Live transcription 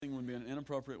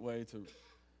inappropriate way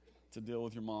to deal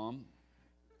with your mom.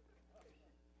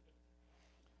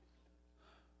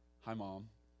 Hi, Mom.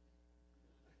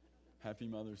 Happy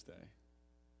Mother's Day.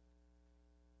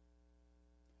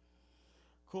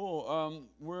 Cool.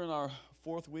 We're in our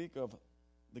 4th week of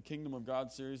the Kingdom of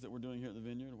God series that we're doing here at the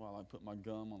Vineyard while I put my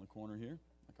gum on the corner here,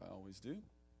 like I always do.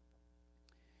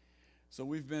 So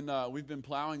we've been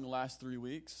plowing the last 3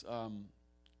 weeks.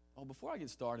 Before I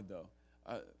get started though,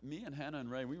 me and Hannah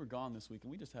and Ray, we were gone this week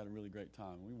and we just had a really great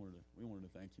time. We wanted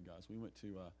to thank you guys. We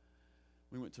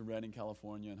went to Redding,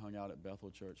 California, and hung out at Bethel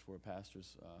Church for a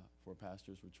pastor's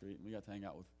retreat. And we got to hang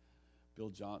out with Bill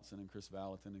Johnson and Chris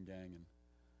Valentin and gang, and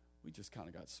we just kind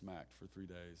of got smacked for 3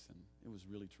 days, and it was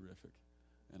really terrific.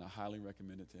 And I highly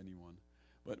recommend it to anyone.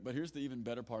 But here's the even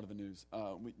better part of the news.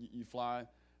 You fly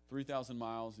 3,000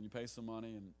 miles and you pay some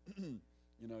money, and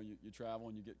you travel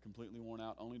and you get completely worn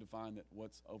out, only to find that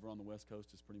what's over on the West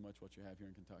Coast is pretty much what you have here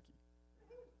in Kentucky.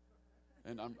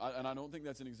 And I don't think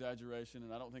that's an exaggeration,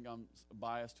 and I don't think I'm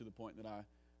biased to the point that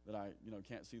I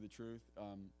can't see the truth.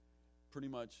 Pretty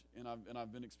much, and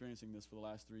I've been experiencing this for the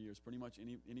last 3 years. Pretty much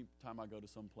any time I go to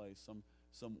some place,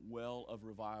 some well of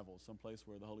revival, some place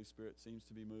where the Holy Spirit seems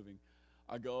to be moving,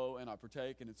 I go and I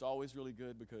partake, and it's always really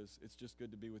good because it's just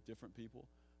good to be with different people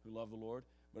who love the Lord.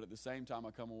 But at the same time,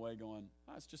 I come away going,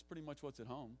 it's just pretty much what's at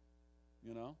home,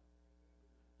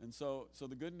 And so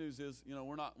the good news is,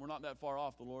 we're not that far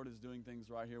off. The Lord is doing things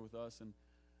right here with us, and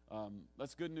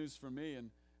that's good news for me,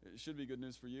 and it should be good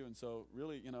news for you. And so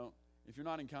really, if you're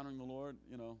not encountering the Lord,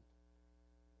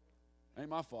 ain't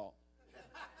my fault.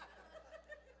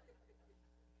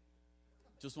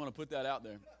 Just want to put that out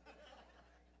there.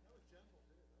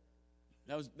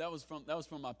 That was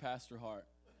from my pastor heart.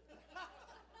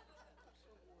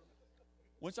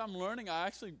 Which I'm learning, I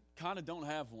actually kind of don't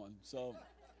have one. So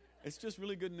it's just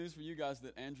really good news for you guys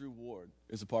that Andrew Ward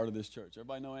is a part of this church.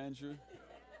 Everybody know Andrew?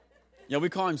 Yeah, we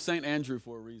call him St. Andrew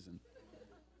for a reason.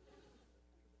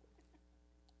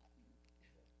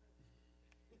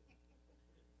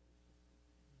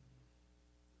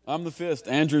 I'm the fist.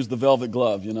 Andrew's the velvet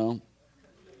glove, And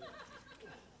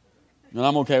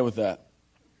I'm okay with that.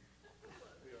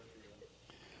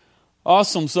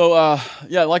 Awesome. So,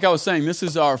 like I was saying, this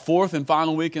is our 4th and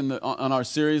final week on our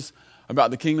series about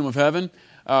the Kingdom of Heaven.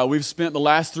 We've spent the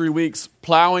last 3 weeks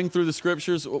plowing through the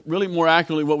Scriptures. Really, more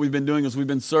accurately, what we've been doing is we've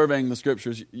been surveying the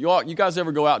Scriptures. You guys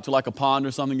ever go out to like a pond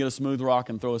or something, get a smooth rock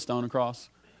and throw a stone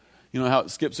across? You know how it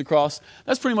skips across?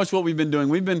 That's pretty much what we've been doing.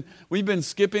 We've been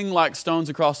skipping like stones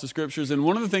across the Scriptures. And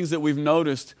one of the things that we've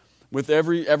noticed with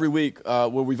every week where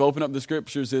we've opened up the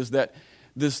Scriptures is that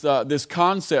this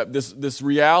concept, this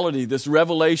reality, this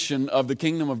revelation of the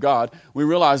kingdom of God, we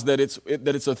realize that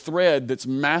it's a thread that's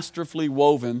masterfully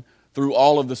woven through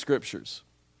all of the Scriptures.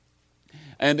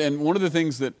 And one of the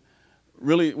things that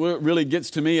really gets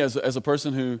to me as a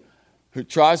person who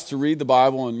tries to read the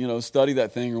Bible and study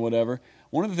that thing or whatever,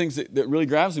 one of the things that really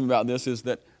grabs me about this is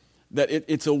that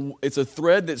it's a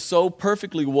thread that's so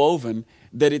perfectly woven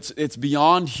that it's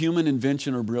beyond human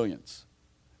invention or brilliance.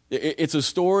 It's a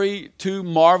story too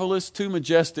marvelous, too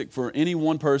majestic for any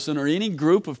one person or any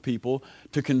group of people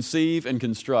to conceive and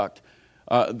construct.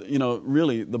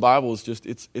 Really, the Bible is just,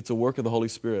 it's a work of the Holy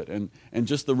Spirit. And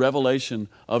just the revelation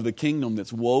of the kingdom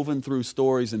that's woven through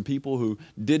stories and people who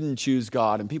didn't choose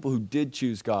God and people who did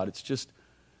choose God.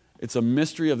 It's a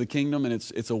mystery of the kingdom, and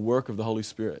it's a work of the Holy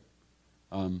Spirit.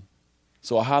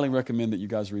 So I highly recommend that you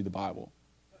guys read the Bible.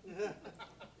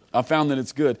 I found that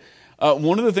it's good.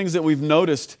 One of the things that we've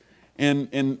noticed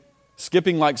in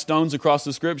skipping like stones across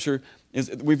the Scripture is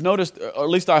we've noticed, or at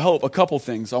least I hope, a couple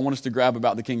things I want us to grab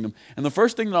about the kingdom. And the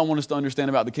first thing that I want us to understand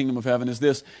about the kingdom of heaven is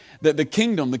this, that the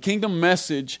kingdom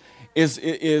message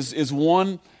is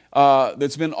one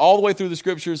that's been all the way through the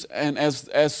Scriptures, and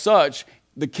as such,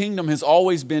 the kingdom has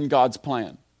always been God's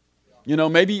plan.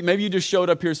 Maybe you just showed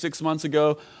up here 6 months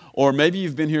ago, or maybe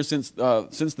you've been here since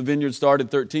the Vineyard started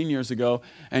 13 years ago,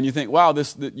 and you think, wow,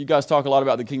 you guys talk a lot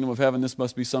about the kingdom of heaven. This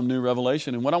must be some new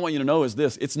revelation. And what I want you to know is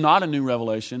this: it's not a new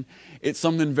revelation. It's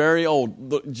something very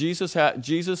old. Jesus,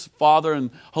 Father,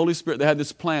 and Holy Spirit, they had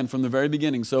this plan from the very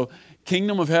beginning. So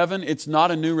kingdom of heaven, it's not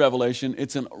a new revelation.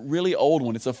 It's a really old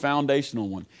one. It's a foundational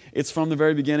one. It's from the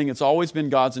very beginning. It's always been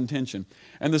God's intention.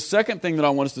 And the second thing that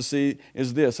I want us to see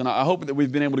is this, and I hope that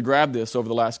we've been able to grab this over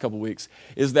the last couple of weeks,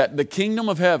 is that the kingdom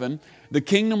of heaven, the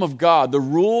kingdom of God, the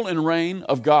rule and reign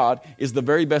of God is the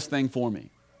very best thing for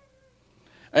me.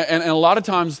 And a lot of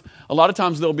times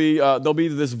there'll be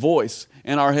this voice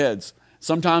in our heads.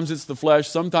 Sometimes it's the flesh.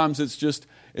 Sometimes it's just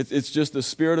the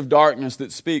spirit of darkness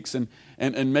that speaks. And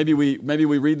maybe we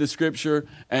read the Scripture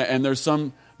and there's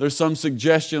some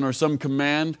suggestion or some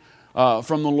command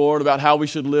from the Lord about how we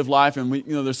should live life, and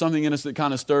there's something in us that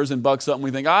kind of stirs and bucks up, and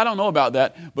we think, I don't know about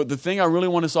that. But the thing I really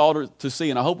want us all to see,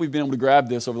 and I hope we've been able to grab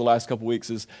this over the last couple weeks,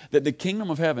 is that the kingdom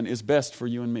of heaven is best for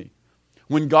you and me.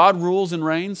 When God rules and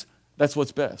reigns, that's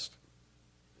what's best.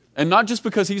 And not just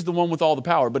because He's the one with all the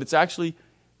power, but it's actually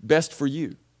best for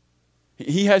you.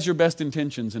 He has your best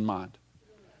intentions in mind.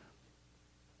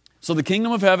 So the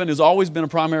kingdom of heaven has always been a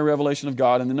primary revelation of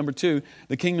God. And then number two,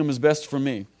 the kingdom is best for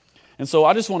me. And so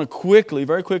I just want to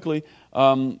very quickly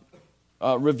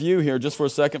review here just for a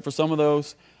second for some of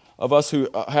those of us who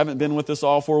haven't been with us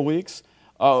all 4 weeks.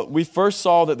 We first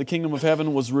saw that the kingdom of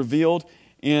heaven was revealed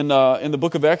in the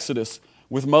book of Exodus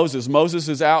with Moses. Moses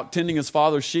is out tending his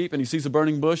father's sheep, and he sees a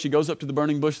burning bush. He goes up to the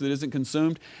burning bush that isn't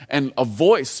consumed, and a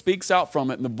voice speaks out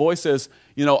from it, and the voice says,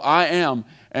 I am.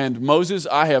 And Moses,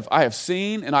 I have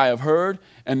seen and I have heard,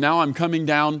 and now I'm coming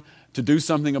down to do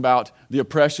something about the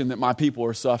oppression that my people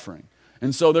are suffering.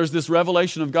 And so there's this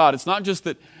revelation of God. It's not just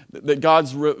that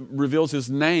God reveals His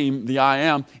name, the I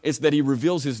am, it's that He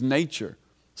reveals His nature.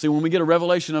 See, when we get a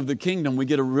revelation of the kingdom, we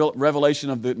get a revelation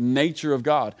of the nature of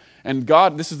God. And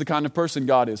God, this is the kind of person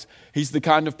God is. He's the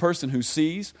kind of person who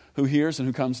sees, who hears, and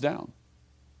who comes down.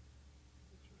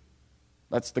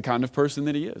 That's the kind of person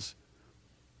that He is.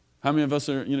 How many of us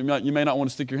are, you may not want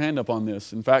to stick your hand up on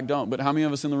this. In fact, don't. But how many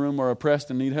of us in the room are oppressed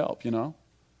and need help,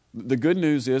 The good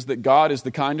news is that God is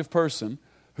the kind of person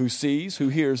who sees, who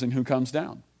hears, and who comes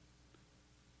down.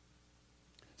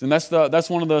 And that's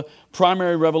one of the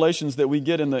primary revelations that we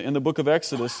get in the book of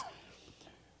Exodus.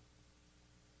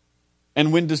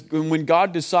 And when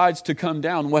God decides to come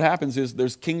down, what happens is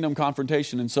there's kingdom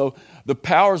confrontation. And so the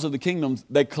powers of the kingdom,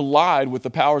 they collide with the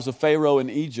powers of Pharaoh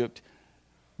in Egypt.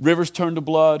 Rivers turn to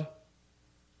blood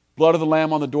of the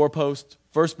lamb on the doorpost,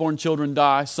 firstborn children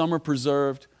die, some are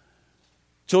preserved.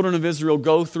 Children of Israel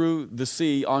go through the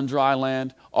sea on dry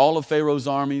land. All of Pharaoh's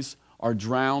armies are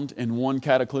drowned in one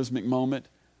cataclysmic moment.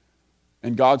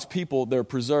 And God's people, they're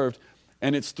preserved.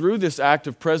 And it's through this act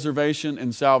of preservation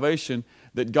and salvation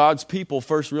that God's people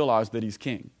first realize that He's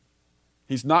king.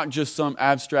 He's not just some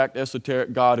abstract,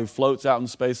 esoteric God who floats out in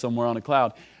space somewhere on a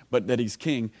cloud, but that He's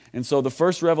king. And so the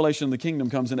first revelation of the kingdom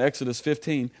comes in Exodus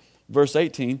 15, verse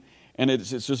 18, and it's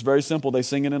just very simple. They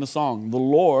sing it in a song. The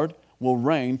Lord will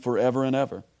reign forever and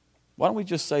ever. Why don't we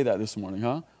just say that this morning,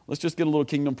 huh? Let's just get a little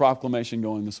kingdom proclamation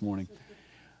going this morning.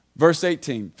 Verse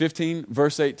 18, 15,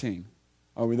 verse 18.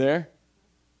 Are we there?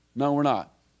 No, we're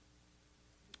not.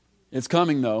 It's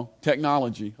coming though.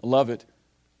 Technology. I love it.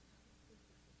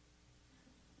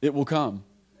 It will come.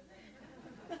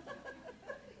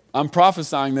 I'm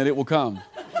prophesying that it will come.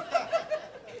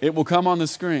 It will come on the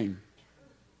screen.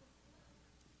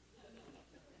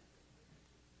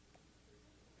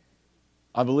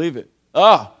 I believe it.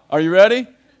 Are you ready?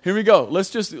 Here we go. Let's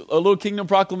just, a little kingdom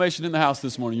proclamation in the house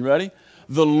this morning. You ready?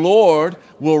 The Lord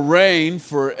will reign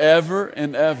forever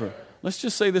and ever. Let's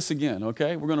just say this again,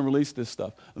 okay? We're going to release this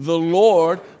stuff. The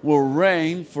Lord will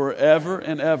reign forever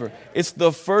and ever. It's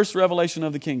the first revelation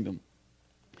of the kingdom.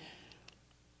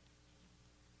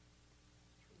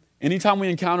 Anytime we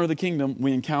encounter the kingdom,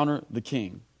 we encounter the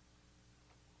king.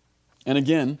 And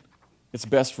again, it's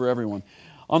best for everyone.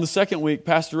 On the second week,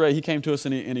 Pastor Ray, he came to us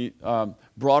and he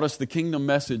brought us the kingdom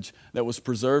message that was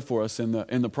preserved for us in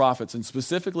the prophets. And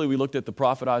specifically, we looked at the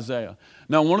prophet Isaiah.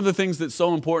 Now, one of the things that's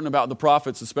so important about the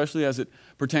prophets, especially as it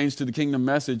pertains to the kingdom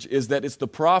message, is that it's the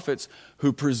prophets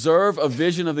who preserve a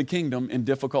vision of the kingdom in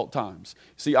difficult times.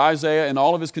 See, Isaiah and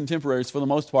all of his contemporaries, for the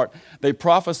most part, they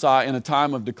prophesy in a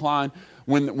time of decline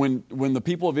when the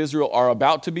people of Israel are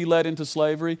about to be led into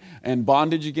slavery and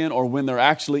bondage again, or when they're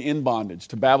actually in bondage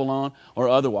to Babylon or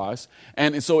otherwise.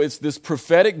 And so it's this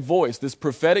prophetic voice, this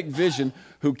prophetic vision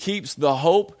who keeps the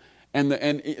hope and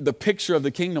the picture of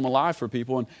the kingdom alive for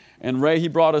people. And Ray, he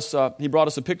brought us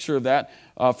a picture of that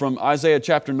from Isaiah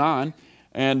chapter 9.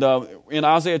 And in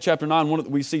Isaiah chapter 9,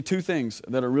 we see two things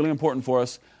that are really important for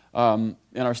us in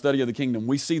our study of the kingdom.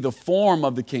 We see the form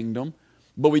of the kingdom,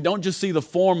 but we don't just see the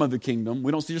form of the kingdom.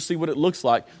 We don't just see what it looks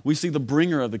like. We see the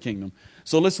bringer of the kingdom.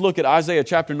 So let's look at Isaiah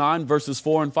chapter 9, verses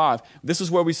 4 and 5. This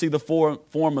is where we see the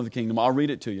form of the kingdom. I'll read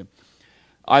it to you.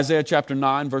 Isaiah chapter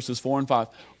 9, verses 4 and 5.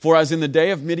 For as in the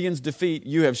day of Midian's defeat,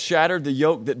 you have shattered the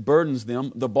yoke that burdens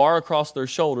them, the bar across their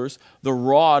shoulders, the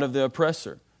rod of the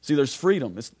oppressor. See, there's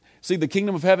freedom. See, the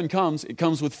kingdom of heaven comes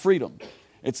with freedom.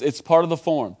 It's part of the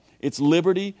form. It's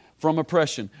liberty from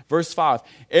oppression. Verse 5,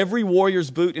 every warrior's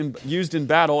boot used in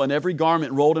battle and every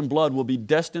garment rolled in blood will be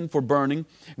destined for burning,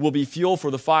 will be fuel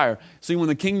for the fire. See, when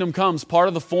the kingdom comes, part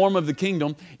of the form of the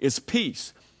kingdom is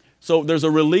peace. So there's a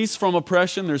release from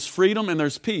oppression, there's freedom, and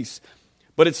there's peace.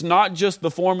 But it's not just the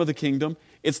form of the kingdom,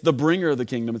 It's the bringer of the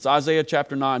kingdom. It's Isaiah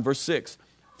chapter 9, verse 6.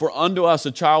 For unto us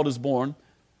a child is born,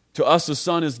 to us a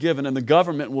son is given, and the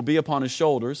government will be upon his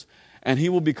shoulders, and he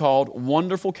will be called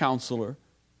Wonderful Counselor,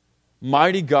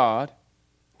 Mighty God,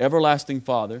 Everlasting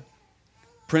Father,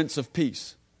 Prince of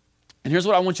Peace. And here's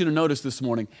what I want you to notice this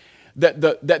morning, that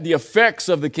the effects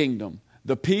of the kingdom,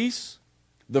 the peace,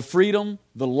 the freedom,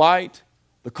 the light,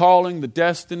 the calling, the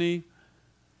destiny,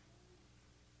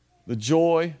 the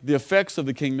joy, the effects of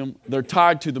the kingdom, they're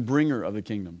tied to the bringer of the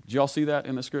kingdom. Do y'all see that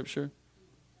in the scripture?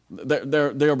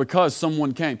 They are because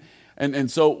someone came. And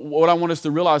so what I want us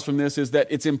to realize from this is that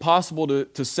it's impossible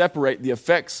to separate the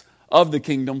effects of the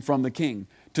kingdom from the king.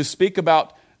 To speak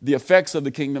about the effects of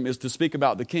the kingdom is to speak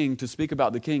about the king. To speak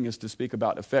about the king is to speak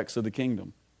about effects of the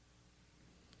kingdom.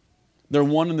 They're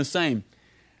one and the same.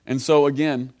 And so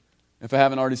again, if I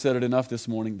haven't already said it enough this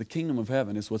morning, the kingdom of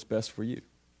heaven is what's best for you.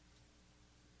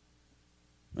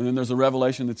 And then there's a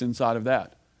revelation that's inside of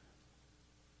that.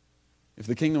 If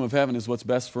the kingdom of heaven is what's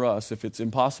best for us, if it's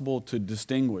impossible to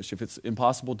distinguish, if it's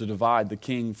impossible to divide the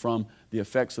king from the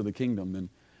effects of the kingdom, then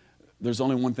there's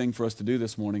only one thing for us to do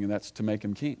this morning, and that's to make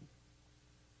him king.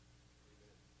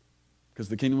 Because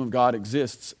the kingdom of God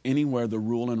exists anywhere the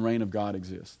rule and reign of God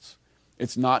exists.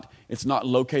 It's not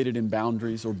located in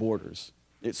boundaries or borders.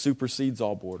 It supersedes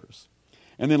all borders.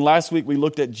 And then last week we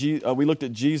looked at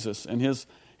Jesus and his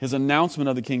announcement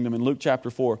of the kingdom in Luke chapter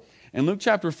 4. And Luke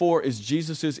chapter 4 is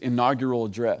Jesus' inaugural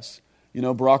address. You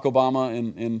know, Barack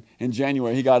Obama in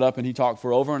January, he got up and he talked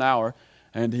for over an hour,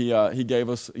 and he gave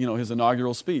us, his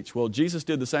inaugural speech. Well, Jesus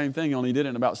did the same thing, only he did it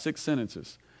in about 6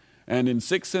 sentences. And in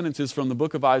 6 sentences from the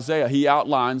book of Isaiah, he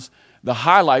outlines the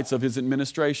highlights of his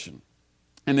administration.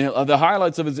 And the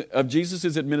highlights of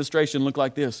Jesus' administration look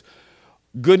like this.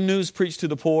 Good news preached to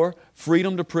the poor,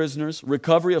 freedom to prisoners,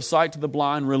 recovery of sight to the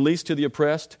blind, release to the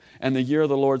oppressed, and the year of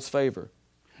the Lord's favor.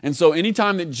 And so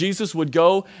anytime that Jesus would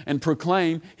go and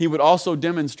proclaim, he would also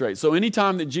demonstrate. So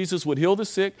anytime that Jesus would heal the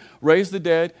sick, raise the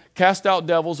dead, cast out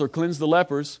devils, or cleanse the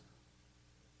lepers,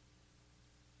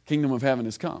 kingdom of heaven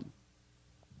has come.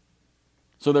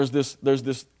 So there's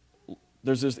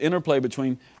this interplay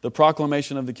between the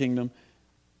proclamation of the kingdom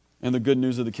and the good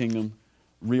news of the kingdom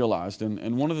realized.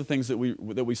 And one of the things that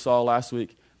we saw last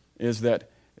week is that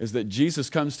Jesus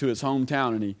comes to his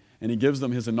hometown and he gives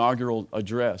them his inaugural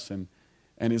address, and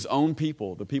his own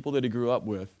people, the people that he grew up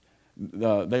with,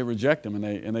 they reject him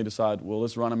and they decide, well,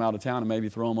 let's run him out of town and maybe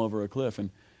throw him over a cliff.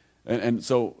 And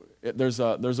so there's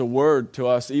a word to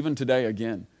us even today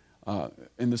again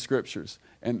in the scriptures,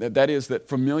 and that is that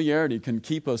familiarity can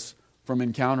keep us from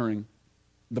encountering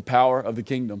the power of the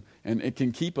kingdom, and it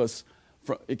can keep us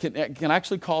from, it can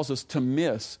actually cause us to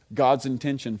miss God's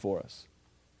intention for us.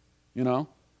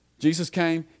 Jesus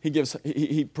came,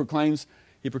 he proclaims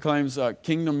a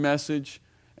kingdom message,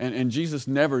 and Jesus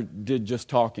never did just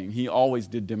talking. He always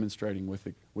did demonstrating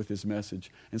with his message.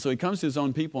 And so he comes to his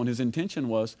own people, and his intention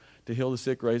was to heal the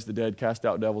sick, raise the dead, cast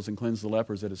out devils, and cleanse the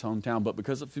lepers at his hometown. But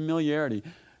because of familiarity,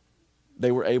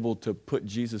 they were able to put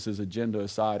Jesus' agenda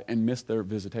aside and miss their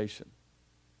visitation.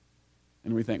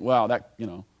 And we think, wow,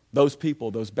 those people,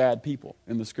 those bad people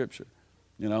in the scripture,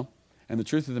 And the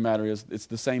truth of the matter is, it's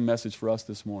the same message for us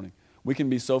this morning. We can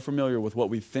be so familiar with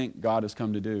what we think God has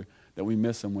come to do that we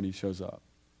miss him when he shows up.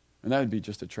 And that would be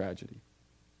just a tragedy.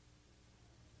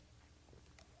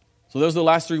 So those are the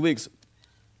last 3 weeks.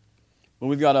 Well,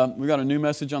 we've got a new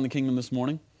message on the kingdom this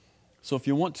morning. So if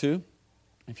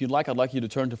you'd like, I'd like you to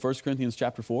turn to 1 Corinthians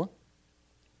chapter 4.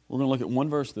 We're going to look at one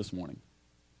verse this morning.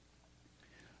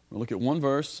 We're going to look at one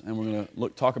verse, and we're going to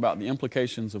talk about the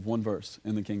implications of one verse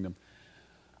in the kingdom.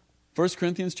 1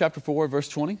 Corinthians chapter 4, verse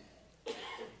 20.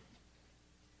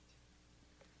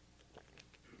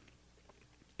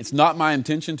 It's not my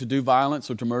intention to do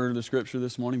violence or to murder the scripture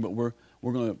this morning, but we're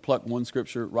going to pluck one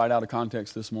scripture right out of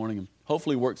context this morning and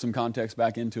hopefully work some context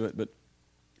back into it. But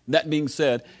that being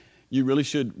said, you really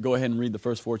should go ahead and read the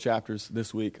first 4 chapters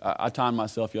this week. I timed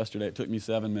myself yesterday. It took me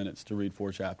 7 minutes to read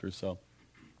 4 chapters. So,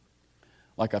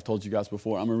 like I've told you guys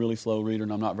before, I'm a really slow reader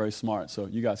and I'm not very smart. So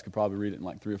you guys could probably read it in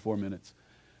like 3 or 4 minutes.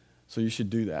 So you should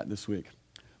do that this week.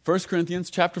 1 Corinthians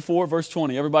chapter 4, verse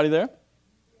 20. Everybody there?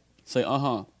 Say,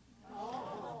 uh-huh.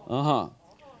 Uh-huh.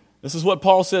 This is what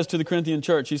Paul says to the Corinthian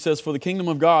church. He says, for the kingdom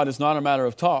of God is not a matter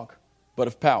of talk, but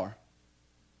of power.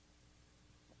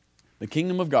 The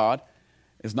kingdom of God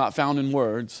is not found in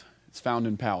words, it's found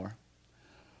in power.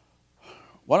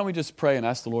 Why don't we just pray and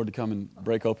ask the Lord to come and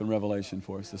break open Revelation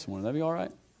for us this morning? That'd be all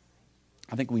right?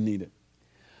 I think we need it.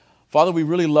 Father, we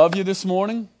really love you this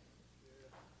morning.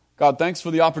 God, thanks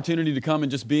for the opportunity to come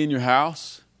and just be in your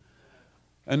house.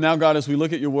 And now, God, as we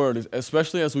look at your word,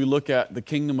 especially as we look at the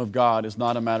kingdom of God is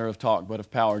not a matter of talk, but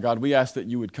of power. God, we ask that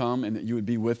you would come and that you would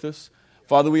be with us.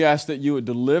 Father, we ask that you would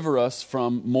deliver us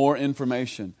from more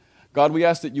information. God, we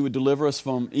ask that you would deliver us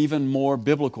from even more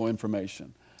biblical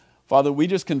information. Father, we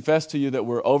just confess to you that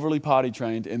we're overly potty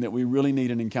trained and that we really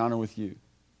need an encounter with you.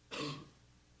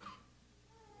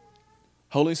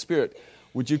 Holy Spirit,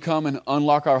 would you come and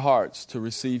unlock our hearts to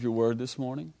receive your word this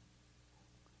morning?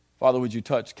 Father, would you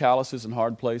touch calluses and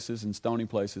hard places and stony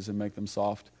places and make them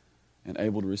soft and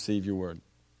able to receive your word?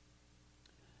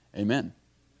 Amen.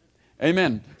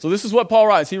 Amen. So this is what Paul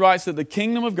writes. He writes that the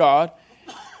kingdom of God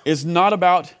is not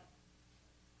about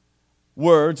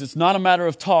words. It's not a matter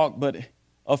of talk, but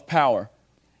of power.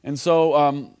 And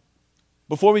so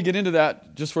before we get into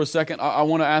that, just for a second, I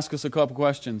want to ask us a couple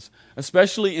questions,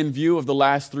 especially in view of the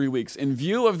last 3 weeks, in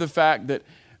view of the fact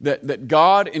that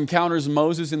God encounters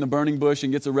Moses in the burning bush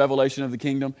and gets a revelation of the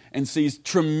kingdom and sees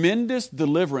tremendous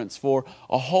deliverance for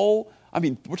we're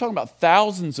talking about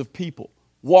thousands of people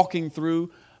walking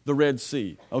through the Red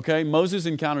Sea. Okay? Moses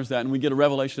encounters that and we get a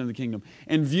revelation of the kingdom.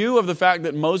 In view of the fact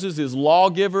that Moses is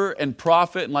lawgiver and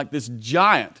prophet and like this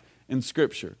giant in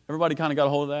Scripture. Everybody kind of got a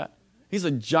hold of that? He's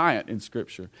a giant in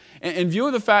Scripture. And in view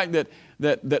of the fact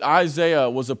that Isaiah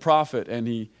was a prophet and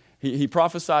he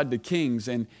prophesied to kings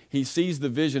and he sees the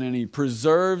vision and he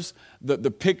preserves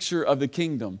the picture of the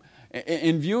kingdom.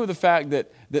 In view of the fact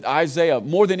that Isaiah,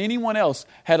 more than anyone else,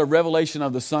 had a revelation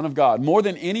of the Son of God, more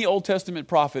than any Old Testament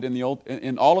prophet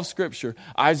in all of Scripture,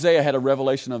 Isaiah had a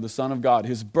revelation of the Son of God.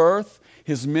 His birth,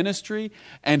 his ministry,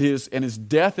 and his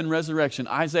death and resurrection,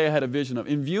 Isaiah had a vision of.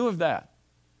 In view of that,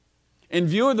 in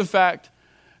view of the fact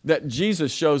that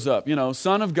Jesus shows up,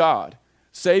 Son of God,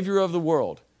 Savior of the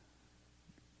world,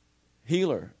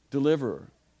 healer, deliverer,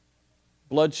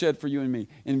 blood shed for you and me.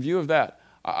 In view of that,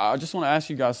 I just want to ask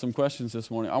you guys some questions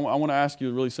this morning. I want to ask you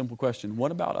a really simple question.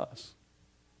 What about us?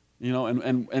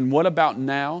 And what about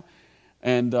now?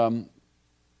 And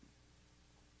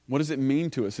what does it mean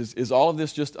to us? Is all of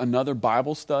this just another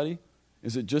Bible study?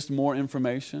 Is it just more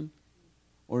information?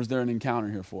 Or is there an encounter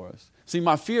here for us? See,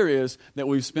 my fear is that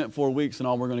we've spent 4 weeks and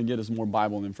all we're going to get is more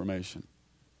Bible information.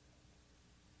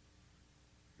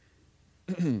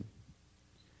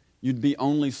 You'd be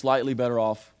only slightly better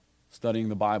off studying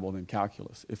the Bible than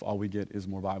calculus if all we get is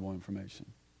more Bible information.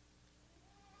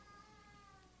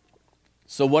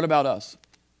 So what about us?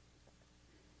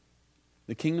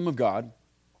 The kingdom of God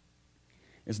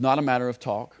is not a matter of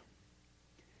talk,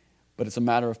 but it's a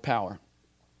matter of power.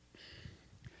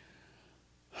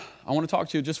 I want to talk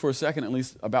to you just for a second at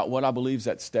least about what I believe is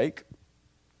at stake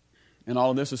in all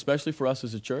of this, especially for us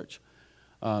as a church.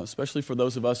 Especially for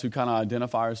those of us who kind of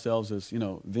identify ourselves as,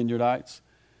 Vineyardites.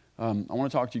 I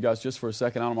want to talk to you guys just for a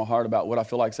second out of my heart about what I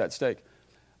feel like is at stake.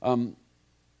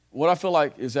 What I feel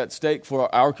like is at stake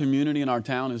for our community and our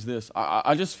town is this.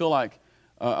 I just feel like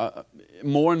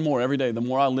more and more every day, the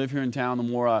more I live here in town,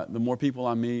 the more people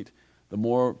I meet, the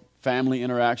more family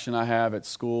interaction I have at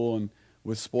school and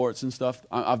with sports and stuff,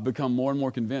 I've become more and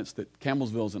more convinced that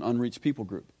Campbellsville is an unreached people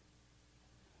group.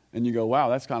 And you go, wow,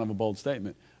 that's kind of a bold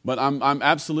statement. But I'm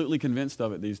absolutely convinced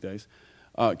of it these days.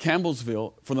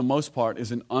 Campbellsville, for the most part,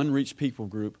 is an unreached people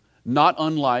group, not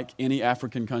unlike any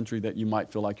African country that you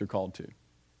might feel like you're called to.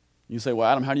 You say, well,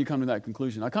 Adam, how do you come to that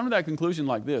conclusion? I come to that conclusion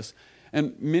like this,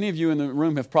 and many of you in the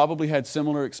room have probably had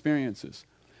similar experiences.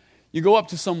 You go up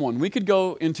to someone. We could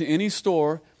go into any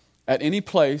store at any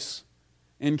place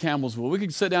in Campbellsville. We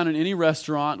could sit down in any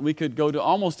restaurant. We could go to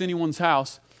almost anyone's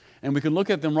house, and we could look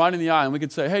at them right in the eye and we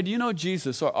could say, hey, do you know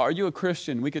Jesus? Or are you a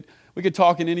Christian? We could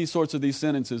talk in any sorts of these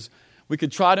sentences. We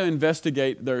could try to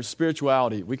investigate their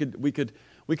spirituality. We could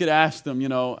ask them,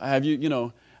 have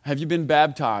you been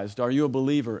baptized? Are you a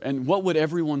believer? And what would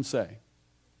everyone say?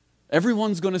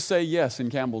 Everyone's going to say yes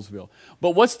in Campbellsville.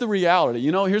 But what's the reality?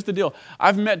 Here's the deal.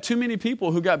 I've met too many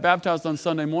people who got baptized on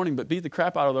Sunday morning but beat the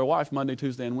crap out of their wife Monday,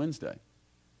 Tuesday, and Wednesday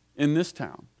in this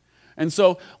town. And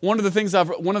so one of the things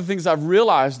I've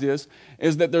realized is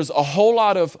that there's a whole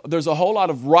lot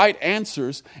of right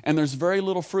answers and there's very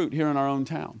little fruit here in our own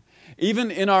town. Even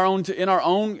in our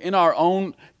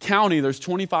own county, there's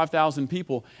 25,000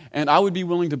 people, and I would be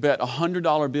willing to bet a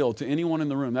 $100 bill to anyone in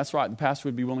the room. That's right, the pastor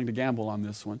would be willing to gamble on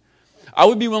this one. I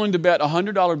would be willing to bet a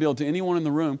 $100 bill to anyone in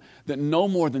the room that no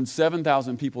more than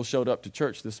 7,000 people showed up to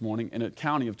church this morning in a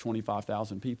county of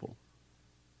 25,000 people.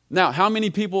 Now, how many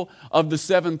people of the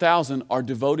 7,000 are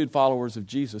devoted followers of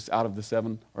Jesus out of the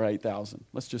 7,000 or 8,000?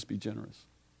 Let's just be generous.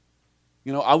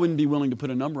 I wouldn't be willing to put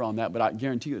a number on that, but I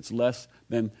guarantee you it's less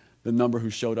than the number who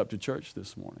showed up to church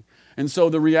this morning. And so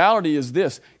the reality is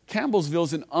this. Campbellsville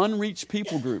is an unreached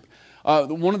people group.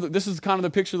 This is kind of the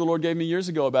picture the Lord gave me years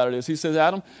ago about it is, he says,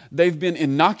 Adam, they've been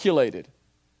inoculated.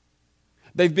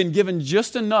 They've been given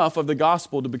just enough of the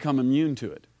gospel to become immune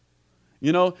to it.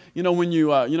 When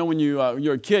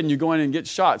you're a kid and you go in and get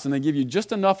shots and they give you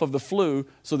just enough of the flu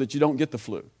so that you don't get the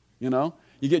flu,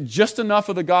 You get just enough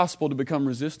of the gospel to become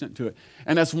resistant to it.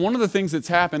 And that's one of the things that's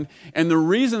happened. And the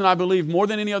reason I believe more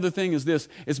than any other thing is this,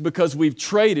 is because we've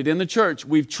traded, in the church,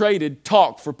 we've traded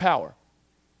talk for power.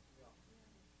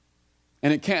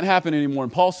 And it can't happen anymore.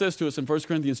 And Paul says to us in 1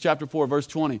 Corinthians chapter 4, verse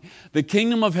 20, the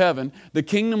kingdom of heaven, the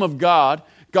kingdom of God,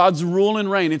 God's rule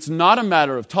and reign, it's not a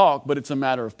matter of talk, but it's a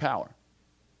matter of power.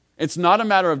 It's not a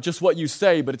matter of just what you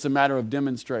say, but it's a matter of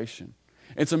demonstration.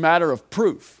 It's a matter of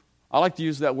proof. I like to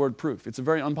use that word proof. It's a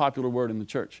very unpopular word in the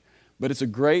church, but it's a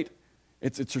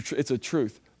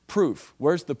truth. Proof.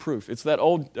 Where's the proof? It's that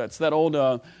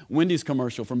old Wendy's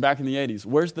commercial from back in the 80s.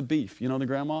 Where's the beef? The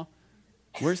grandma?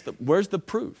 Where's the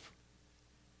proof?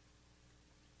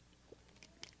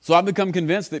 So I've become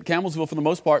convinced that Campbellsville, for the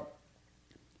most part,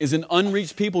 is an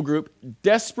unreached people group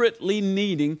desperately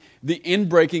needing the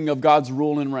inbreaking of God's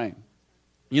rule and reign.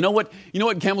 You know what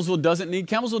Campbellsville doesn't need?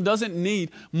 Campbellsville doesn't need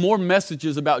more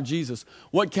messages about Jesus.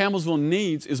 What Campbellsville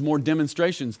needs is more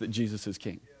demonstrations that Jesus is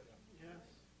King.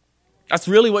 That's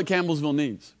really what Campbellsville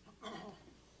needs.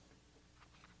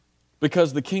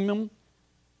 Because the kingdom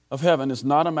of heaven is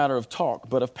not a matter of talk,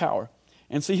 but of power.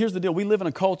 And see, here's the deal. We live in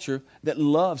a culture that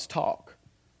loves talk.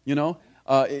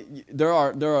 There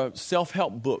are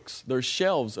self-help books. There are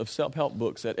shelves of self-help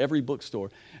books at every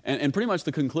bookstore. And pretty much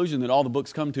the conclusion that all the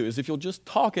books come to is if you'll just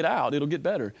talk it out, it'll get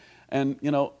better. And,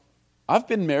 I've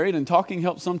been married and talking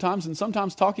helps sometimes, and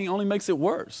sometimes talking only makes it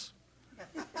worse.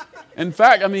 In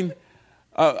fact,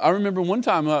 I remember one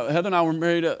time Heather and I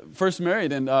were first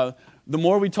married, and the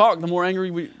more we talked, the more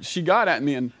angry she got at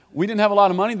me. And we didn't have a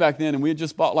lot of money back then, and we had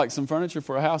just bought some furniture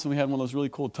for a house, and we had one of those really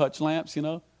cool touch lamps,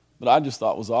 But I just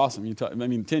thought was awesome.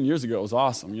 10 years ago it was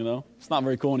awesome, It's not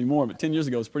very cool anymore, but 10 years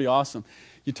ago it was pretty awesome.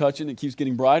 You touch it and it keeps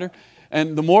getting brighter.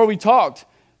 And the more we talked,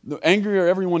 the angrier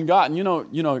everyone got. And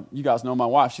you guys know my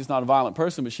wife. She's not a violent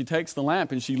person, but she takes the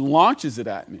lamp and she launches it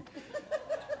at me.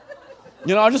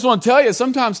 I just want to tell you,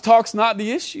 sometimes talk's not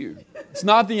the issue. It's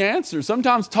not the answer.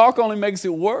 Sometimes talk only makes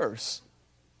it worse.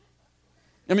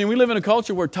 We live in a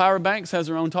culture where Tyra Banks has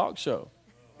her own talk show.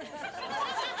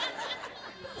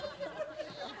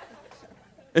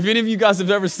 If any of you guys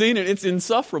have ever seen it, it's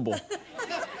insufferable.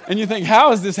 And you think,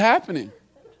 how is this happening?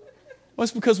 Well,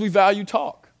 it's because we value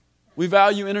talk. We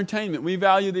value entertainment. We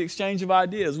value the exchange of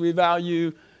ideas. We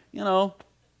value,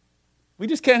 we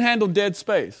just can't handle dead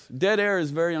space. Dead air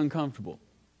is very uncomfortable.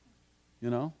 We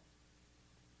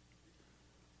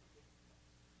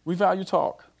value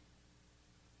talk.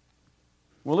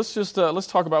 Well, let's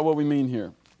talk about what we mean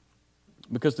here.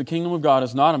 Because the kingdom of God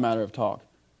is not a matter of talk,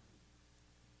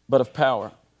 but of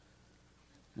power.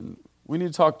 And we need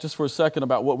to talk just for a second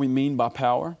about what we mean by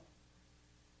power.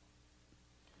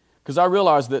 Because I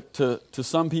realize that to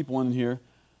some people in here,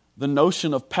 the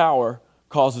notion of power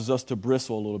causes us to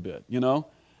bristle a little bit,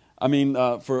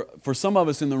 For some of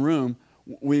us in the room,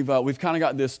 we've kind of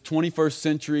got this 21st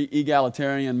century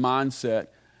egalitarian mindset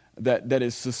that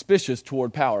is suspicious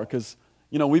toward power. Because,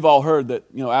 we've all heard that,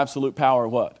 absolute power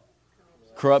what?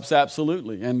 Corrupts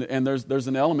absolutely. And there's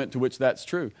an element to which that's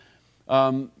true.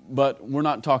 But we're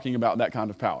not talking about that kind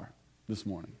of power this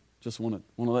morning. Just want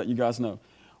to let you guys know.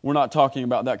 We're not talking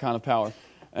about that kind of power.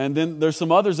 And then there's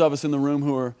some others of us in the room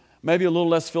who are maybe a little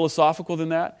less philosophical than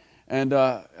that. And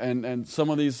some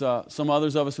others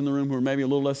of us in the room who are maybe a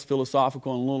little less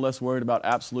philosophical and a little less worried about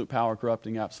absolute power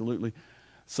corrupting absolutely.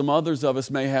 Some others of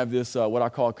us may have this, what I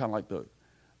call kind of like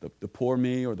the poor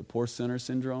me or the poor sinner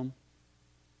syndrome.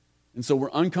 And so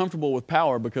we're uncomfortable with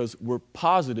power because we're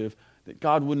positive that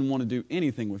God wouldn't want to do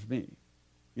anything with me.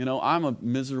 I'm a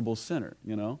miserable sinner,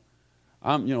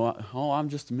 I'm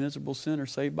just a miserable sinner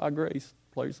saved by grace.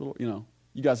 Praise the Lord.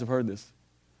 You guys have heard this.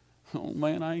 Oh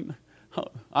man,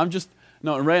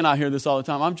 Ray and I hear this all the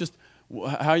time.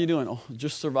 How are you doing? Oh,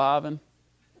 just surviving.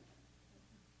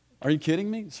 Are you kidding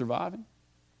me? Surviving?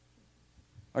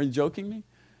 Are you joking me?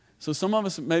 So some of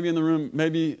us maybe in the room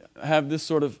maybe have this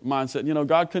sort of mindset.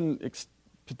 God couldn't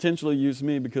potentially use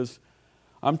me because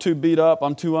I'm too beat up,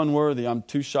 I'm too unworthy, I'm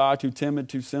too shy, too timid,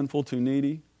 too sinful, too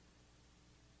needy,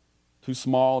 too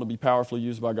small to be powerfully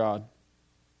used by God.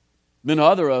 Then the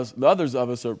others of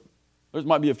us there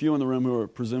might be a few in the room who are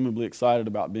presumably excited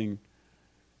about being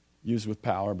used with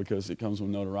power because it comes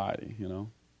with notoriety,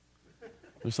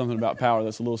 There's something about power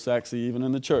that's a little sexy even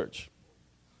in the church.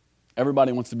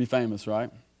 Everybody wants to be famous, right?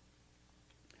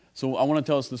 So I want to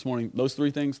tell us this morning, those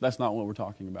three things, that's not what we're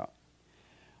talking about.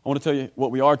 I want to tell you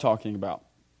what we are talking about.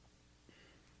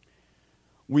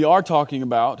 We are talking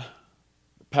about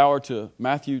power to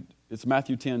it's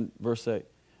Matthew 10, verse 8.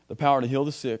 The power to heal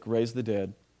the sick, raise the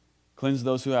dead, cleanse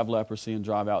those who have leprosy, and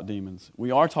drive out demons. We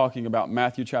are talking about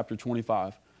Matthew chapter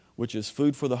 25, which is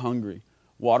food for the hungry,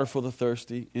 water for the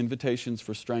thirsty, invitations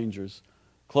for strangers,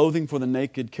 clothing for the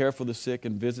naked, care for the sick,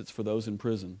 and visits for those in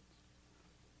prison.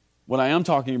 What I am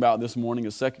talking about this morning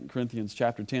is 2 Corinthians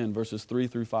chapter 10, verses 3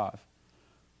 through 5.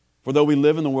 For though we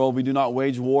live in the world, we do not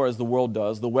wage war as the world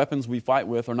does. The weapons we fight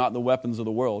with are not the weapons of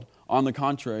the world. On the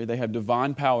contrary, they have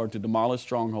divine power to demolish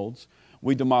strongholds.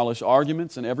 We demolish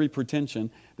arguments and every pretension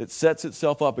that sets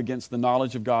itself up against the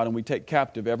knowledge of God, and we take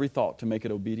captive every thought to make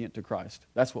it obedient to Christ.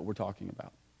 That's what we're talking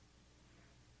about.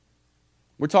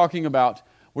 We're talking about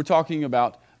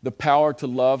the power to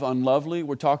love unlovely.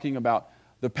 We're talking about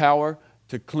the power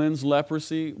to cleanse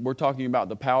leprosy. We're talking about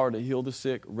the power to heal the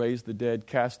sick, raise the dead,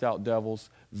 cast out devils,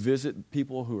 visit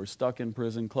people who are stuck in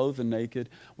prison, clothe the naked.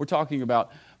 We're talking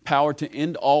about power to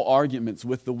end all arguments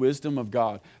with the wisdom of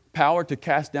God. Power to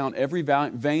cast down every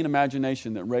vain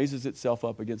imagination that raises itself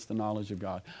up against the knowledge of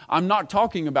God. I'm not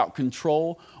talking about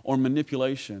control or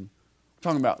manipulation. I'm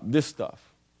talking about this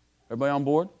stuff. Everybody on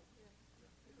board?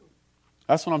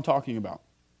 That's what I'm talking about.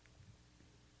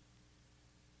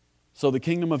 So the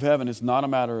kingdom of heaven is not a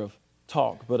matter of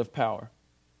talk, but of power.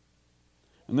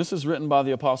 And this is written by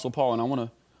the Apostle Paul, and I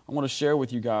want to share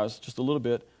with you guys just a little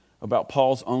bit about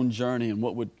Paul's own journey and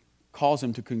what would cause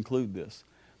him to conclude this.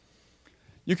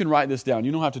 You can write this down.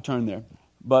 You don't have to turn there.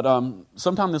 But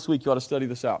sometime this week you ought to study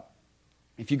this out.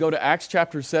 If you go to Acts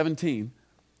chapter 17,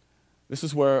 this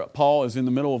is where Paul is in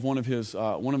the middle of one of his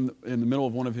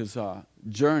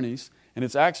journeys, and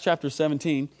it's Acts chapter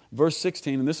 17, verse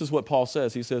 16, and this is what Paul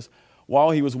says. He says,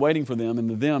 while he was waiting for them, and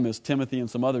the them is Timothy and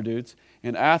some other dudes,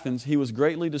 in Athens, he was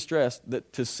greatly distressed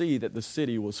to see that the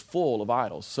city was full of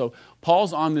idols. So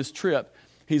Paul's on this trip.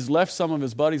 He's left some of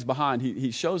his buddies behind.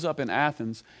 He shows up in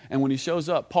Athens, and when he shows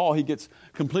up, Paul, he gets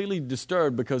completely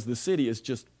disturbed because the city is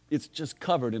just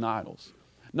covered in idols.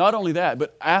 Not only that,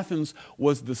 but Athens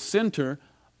was the center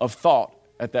of thought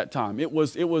at that time. It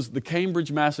was the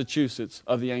Cambridge, Massachusetts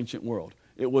of the ancient world.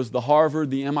 It was the Harvard,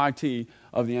 the MIT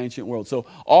of the ancient world. So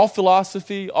all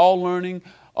philosophy, all learning,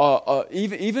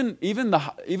 even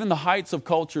the heights of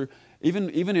culture, even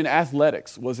in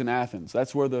athletics was in Athens.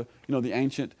 That's where the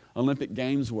ancient Olympic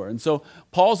Games were. And so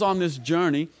Paul's on this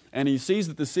journey, and he sees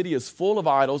that the city is full of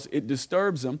idols. It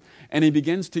disturbs him, and he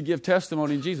begins to give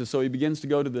testimony in Jesus. So he begins to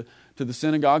go to the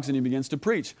synagogues, and he begins to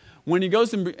preach. When he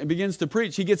goes and begins to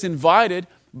preach, he gets invited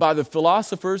by the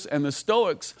philosophers and the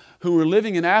Stoics who were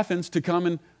living in Athens to come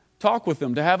and talk with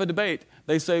them, to have a debate.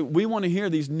 They say, we want to hear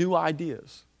these new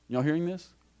ideas. Y'all hearing this?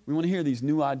 We want to hear these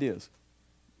new ideas.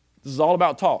 This is all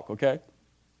about talk, okay?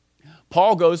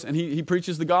 Paul goes and he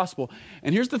preaches the gospel.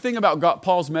 And here's the thing about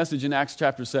Paul's message in Acts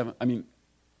chapter 17,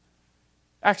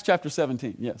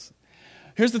 yes.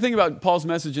 Here's the thing about Paul's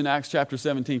message in Acts chapter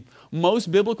 17.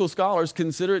 Most biblical scholars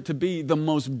consider it to be the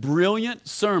most brilliant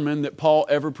sermon that Paul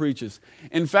ever preaches.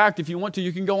 In fact, if you want to,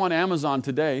 you can go on Amazon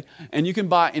today and you can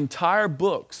buy entire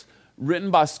books written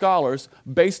by scholars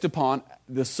based upon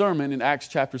the sermon in Acts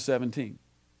chapter 17.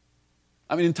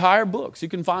 Entire books. You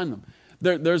can find them.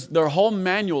 There are whole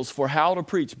manuals for how to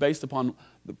preach based upon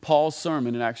Paul's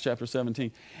sermon in Acts chapter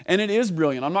 17. And it is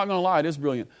brilliant. I'm not going to lie, it is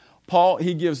brilliant. Paul,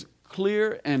 he gives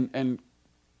clear and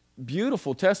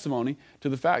beautiful testimony to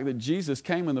the fact that Jesus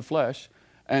came in the flesh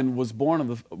and was born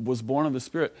of the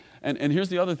Spirit. And here's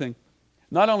the other thing.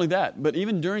 Not only that, but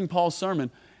even during Paul's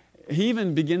sermon, he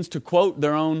even begins to quote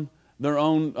their own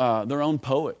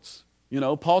poets.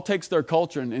 Paul takes their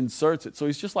culture and inserts it. So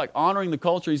he's just like honoring the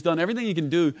culture. He's done everything he can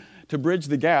do to bridge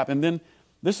the gap. And then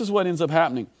this is what ends up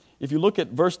happening. If you look at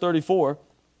verse 34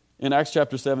 in Acts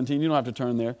chapter 17, you don't have to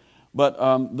turn there, but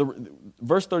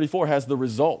verse 34 has the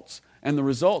results. And the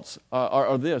results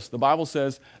are this. The Bible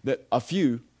says that a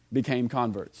few became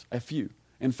converts. A few.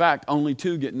 In fact, only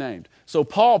 2 get named. So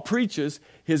Paul preaches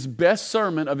his best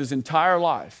sermon of his entire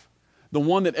life, the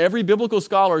one that every biblical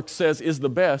scholar says is the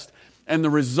best, and the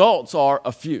results are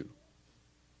a few.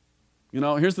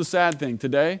 Here's the sad thing.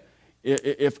 Today,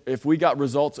 if we got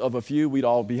results of a few, we'd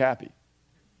all be happy.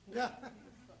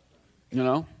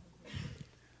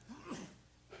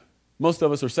 Most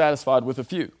of us are satisfied with a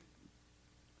few.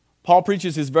 Paul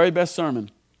preaches his very best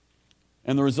sermon,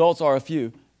 and the results are a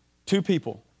few. 2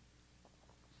 people.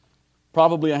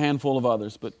 Probably a handful of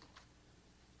others, but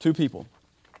 2 people.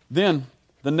 Then,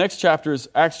 the next chapter is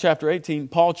Acts chapter 18.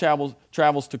 Paul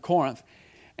travels to Corinth.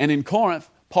 And in Corinth,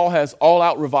 Paul has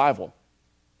all-out revival.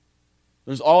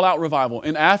 There's all-out revival.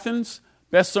 In Athens,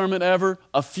 best sermon ever,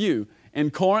 a few. In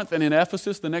Corinth and in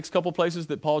Ephesus, the next couple places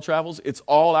that Paul travels, it's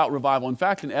all out revival. In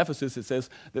fact, in Ephesus, it says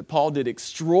that Paul did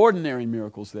extraordinary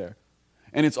miracles there.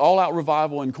 And it's all out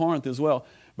revival in Corinth as well.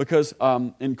 Because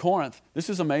in Corinth, this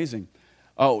is amazing.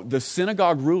 Oh, the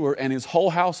synagogue ruler and his whole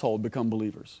household become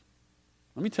believers.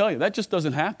 Let me tell you, that just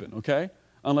doesn't happen, okay?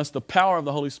 Unless the power of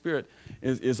the Holy Spirit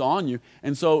is on you.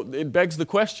 And so it begs the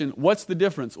question, what's the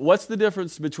difference? What's the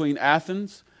difference between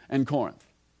Athens and Corinth?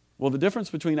 Well, the difference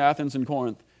between Athens and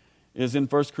Corinth is in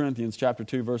 1 Corinthians chapter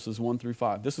 2, verses 1 through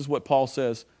 5. This is what Paul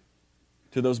says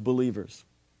to those believers.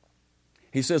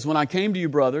 He says, "When I came to you,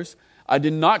 brothers, I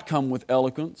did not come with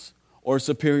eloquence or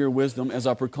superior wisdom as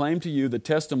I proclaimed to you the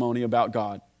testimony about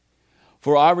God.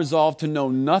 For I resolved to know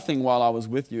nothing while I was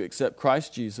with you except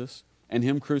Christ Jesus and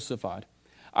Him crucified.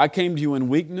 I came to you in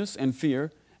weakness and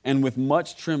fear and with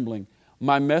much trembling.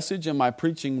 My message and my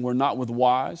preaching were not with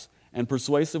wise and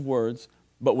persuasive words,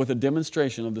 but with a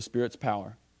demonstration of the Spirit's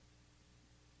power."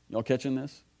 Y'all catching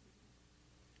this?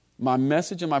 My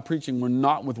message and my preaching were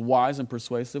not with wise and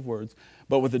persuasive words,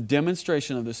 but with a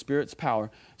demonstration of the Spirit's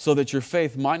power, so that your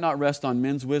faith might not rest on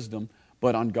men's wisdom,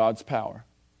 but on God's power.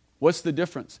 What's the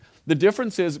difference? The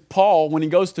difference is Paul, when he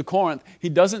goes to Corinth, he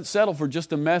doesn't settle for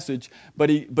just a message, but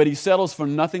he settles for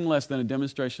nothing less than a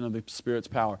demonstration of the Spirit's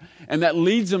power. And that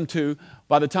leads him to,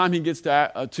 by the time he gets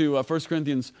to 1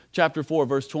 Corinthians chapter 4,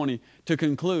 verse 20, to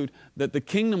conclude that the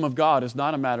kingdom of God is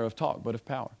not a matter of talk, but of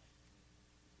power.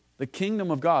 The kingdom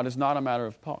of God is not a matter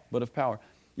of talk, but of power.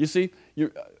 You see,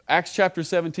 Acts chapter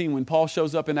 17, when Paul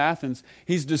shows up in Athens,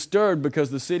 he's disturbed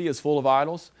because the city is full of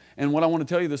idols. And what I want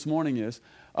to tell you this morning is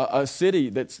a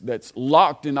city that's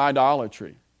locked in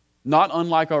idolatry, not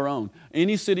unlike our own.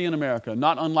 Any city in America,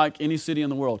 not unlike any city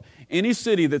in the world. Any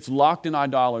city that's locked in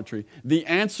idolatry, the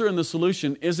answer and the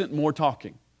solution isn't more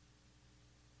talking.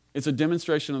 It's a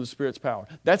demonstration of the Spirit's power.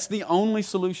 That's the only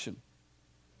solution.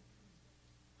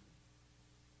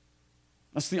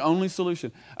 That's the only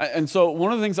solution. And so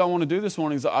one of the things I want to do this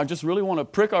morning is I just really want to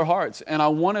prick our hearts, and I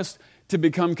want us to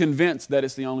become convinced that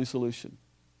it's the only solution.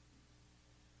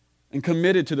 And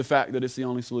committed to the fact that it's the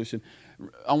only solution.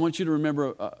 I want you to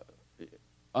remember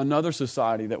another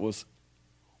society that was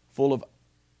full of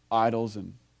idols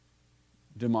and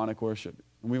demonic worship.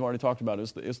 And we've already talked about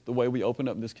it. It's the way we opened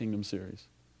up this kingdom series.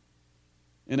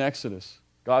 In Exodus,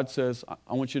 God says,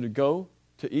 I want you to go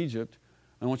to Egypt,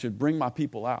 and I want you to bring my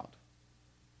people out.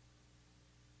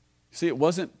 See, it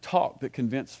wasn't talk that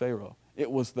convinced Pharaoh.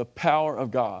 It was the power of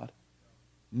God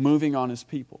moving on His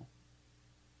people.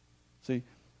 See,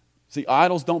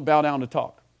 idols don't bow down to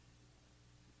talk.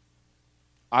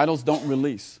 Idols don't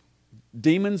release.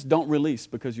 Demons don't release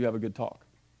because you have a good talk.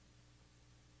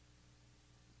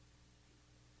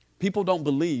 People don't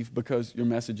believe because your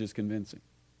message is convincing.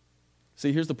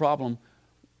 See, here's the problem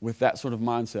with that sort of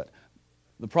mindset.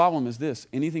 The problem is this: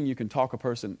 anything you can talk a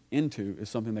person into is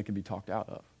something they can be talked out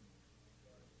of.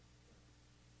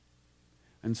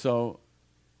 And so,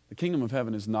 the kingdom of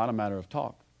heaven is not a matter of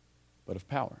talk, but of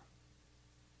power.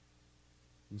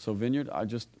 And so, Vineyard,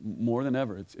 more than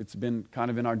ever, it's been kind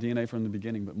of in our DNA from the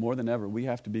beginning, but more than ever, we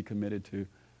have to be committed to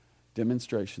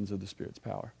demonstrations of the Spirit's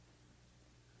power.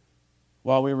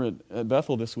 While we were at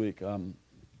Bethel this week, one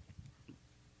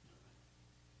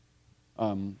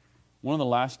of the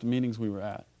last meetings we were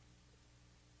at,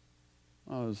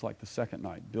 it was like the second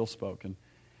night, Bill spoke, and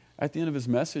at the end of his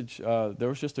message, there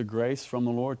was just a grace from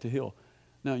the Lord to heal.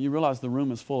 Now, you realize the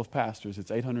room is full of pastors.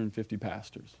 It's 850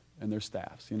 pastors and their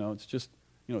staffs. It's just,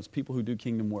 it's people who do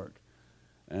kingdom work.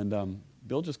 And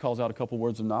Bill just calls out a couple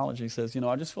words of knowledge. He says,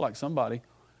 I just feel like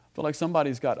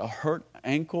somebody's got a hurt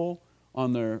ankle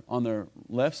on their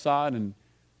left side, and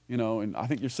I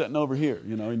think you're sitting over here.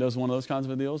 He does one of those kinds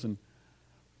of deals, and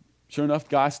sure enough, the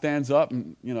guy stands up,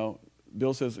 and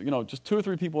Bill says, just 2 or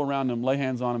 3 people around him, lay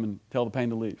hands on him and tell the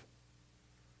pain to leave.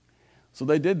 So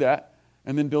they did that,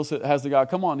 and then Bill has the guy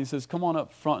come on. He says, "Come on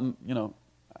up front, and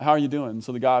how are you doing?" And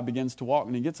so the guy begins to walk,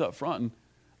 and he gets up front,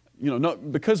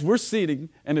 and because we're seating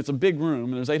and it's a big room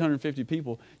and there's 850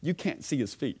 people, you can't see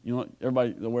his feet.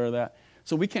 Everybody aware of that?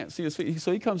 So we can't see his feet.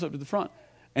 So he comes up to the front,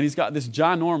 and he's got this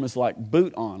ginormous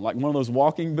boot on, like one of those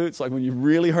walking boots, like when you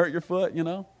really hurt your foot.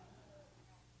 Bill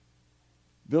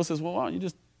says, "Well, why don't you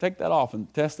just take that off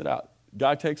and test it out?"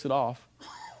 Guy takes it off.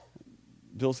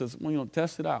 Bill says, "Well,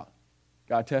 test it out."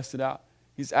 Guy tests it out.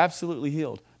 He's absolutely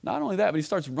healed. Not only that, but he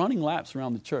starts running laps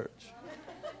around the church.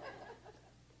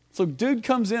 So dude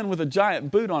comes in with a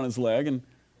giant boot on his leg, and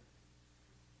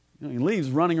he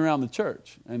leaves running around the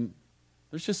church. And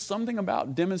there's just something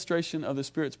about demonstration of the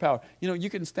Spirit's power. You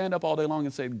can stand up all day long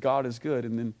and say God is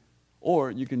good,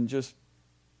 or you can just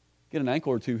get an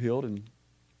ankle or two healed, and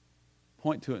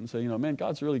point to it and say, man,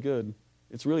 God's really good.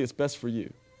 It's best for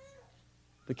you.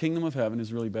 The kingdom of heaven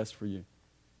is really best for you.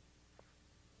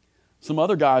 Some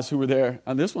other guys who were there,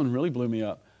 and this one really blew me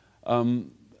up.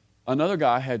 Another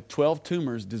guy had 12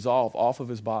 tumors dissolve off of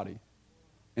his body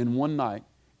in one night,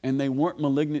 and they weren't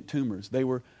malignant tumors. They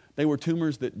were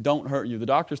tumors that don't hurt you. The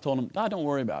doctors told him, don't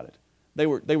worry about it. They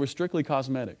were strictly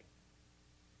cosmetic.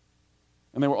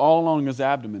 And they were all along his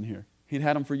abdomen here. He'd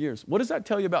had them for years. What does that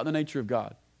tell you about the nature of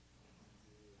God?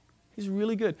 He's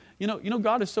really good. You know,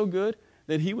 God is so good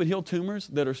that He would heal tumors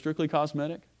that are strictly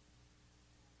cosmetic.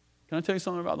 Can I tell you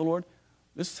something about the Lord?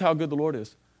 This is how good the Lord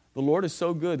is. The Lord is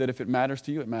so good that if it matters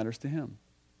to you, it matters to Him.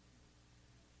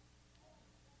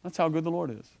 That's how good the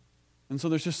Lord is. And so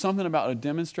there's just something about a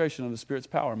demonstration of the Spirit's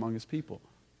power among His people.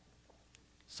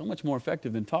 So much more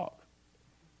effective than talk.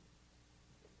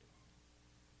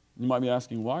 You might be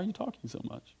asking, why are you talking so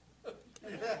much?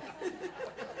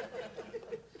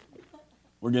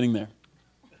 We're getting there.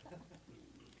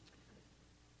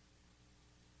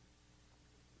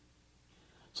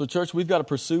 So church, we've got to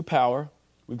pursue power.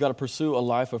 We've got to pursue a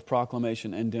life of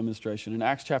proclamation and demonstration. In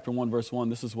Acts chapter 1, verse 1,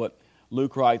 this is what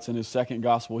Luke writes in his second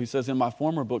gospel. He says, in my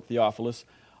former book, Theophilus,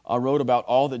 I wrote about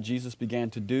all that Jesus began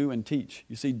to do and teach.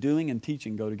 You see, doing and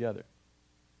teaching go together.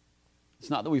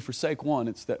 It's not that we forsake one,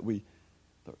 it's that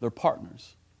they're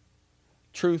partners.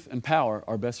 Truth and power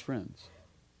are best friends.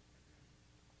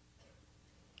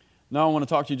 Now I want to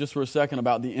talk to you just for a second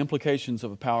about the implications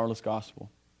of a powerless gospel.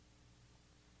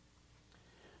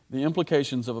 The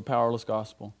implications of a powerless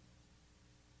gospel.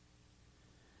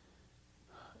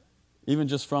 Even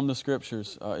just from the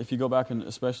Scriptures, if you go back and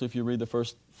especially if you read the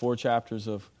first 4 chapters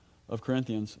of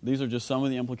Corinthians, these are just some of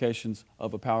the implications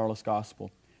of a powerless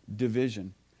gospel.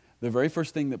 Division. The very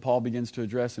first thing that Paul begins to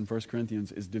address in 1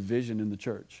 Corinthians is division in the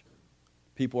church.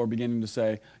 People are beginning to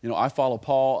say, I follow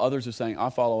Paul. Others are saying, I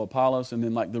follow Apollos. And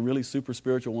then like the really super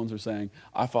spiritual ones are saying,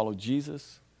 I follow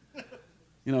Jesus.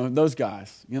 Those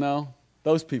guys,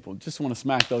 those people. Just want to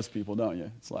smack those people, don't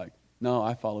you? It's like, no,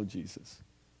 I follow Jesus.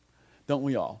 Don't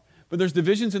we all? But there's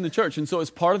divisions in the church. And so it's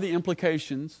part of the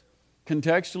implications,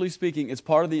 contextually speaking, it's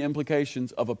part of the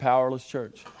implications of a powerless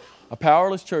church. A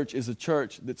powerless church is a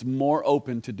church that's more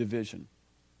open to division.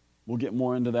 We'll get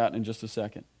more into that in just a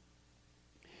second.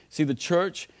 See, the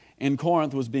church in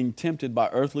Corinth was being tempted by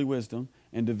earthly wisdom,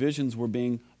 and divisions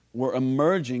were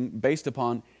emerging based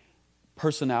upon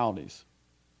personalities.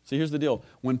 See, here's the deal.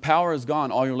 When power is gone,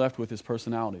 all you're left with is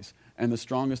personalities, and the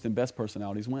strongest and best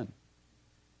personalities win.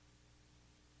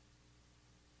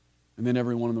 And then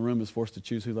everyone in the room is forced to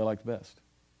choose who they like the best.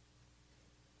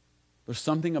 There's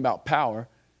something about power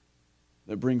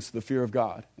that brings the fear of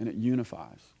God, and it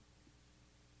unifies.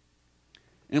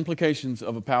 Implications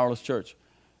of a powerless church.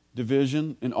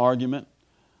 Division and argument.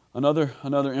 Another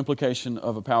implication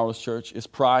of a powerless church is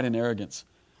pride and arrogance.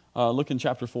 Look in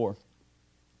chapter 4.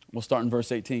 We'll start in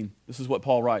verse 18. This is what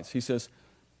Paul writes. He says,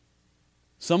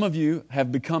 some of you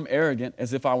have become arrogant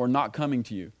as if I were not coming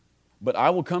to you. But I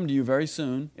will come to you very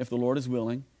soon, if the Lord is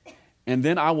willing, and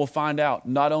then I will find out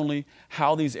not only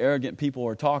how these arrogant people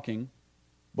are talking,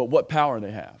 but what power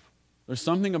they have. There's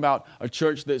something about a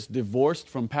church that's divorced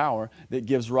from power that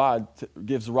gives rise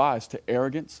to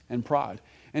arrogance and pride.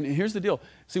 And here's the deal.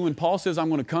 See, when Paul says, I'm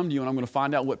going to come to you and I'm going to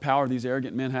find out what power these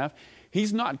arrogant men have,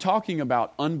 he's not talking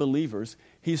about unbelievers.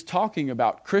 He's talking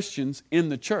about Christians in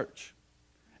the church.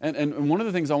 And one of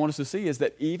the things I want us to see is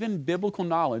that even biblical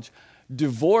knowledge,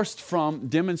 divorced from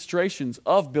demonstrations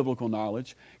of biblical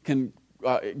knowledge,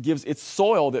 gives its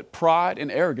soil that pride and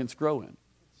arrogance grow in.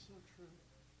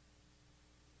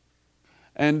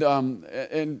 And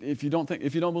if you don't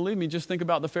believe me, just think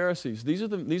about the Pharisees. These are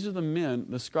the men,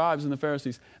 the scribes and the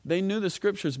Pharisees. They knew the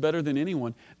Scriptures better than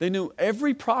anyone. They knew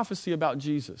every prophecy about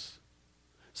Jesus.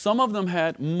 Some of them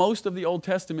had most of the Old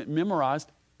Testament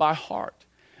memorized by heart.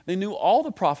 They knew all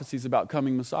the prophecies about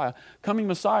coming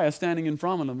Messiah standing in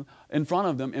front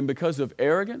of them, and because of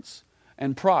arrogance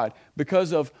and pride,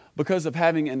 because of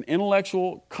having an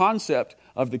intellectual concept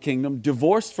of the kingdom,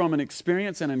 divorced from an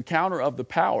experience and encounter of the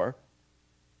power,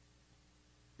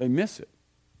 they miss it.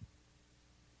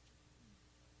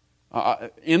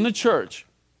 In the church,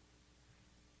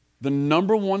 the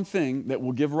number one thing that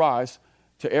will give rise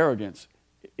to arrogance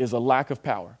is a lack of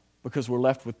power, because we're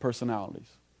left with personalities.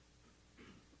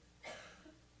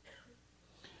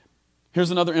 Here's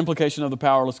another implication of the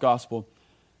powerless gospel.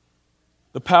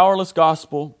 The powerless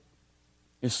gospel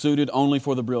is suited only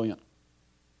for the brilliant.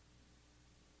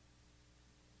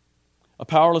 A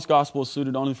powerless gospel is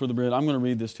suited only for the brilliant. I'm going to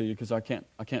read this to you because I can't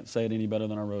say it any better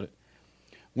than I wrote it.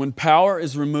 When power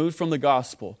is removed from the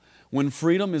gospel, when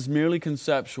freedom is merely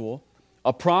conceptual,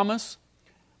 a promise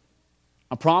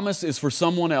a promise is for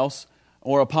someone else,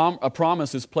 or a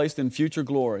promise is placed in future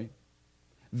glory,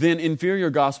 then inferior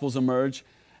gospels emerge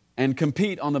and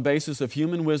compete on the basis of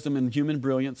human wisdom and human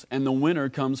brilliance, and the winner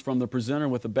comes from the presenter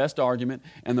with the best argument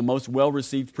and the most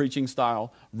well-received preaching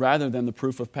style rather than the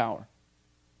proof of power.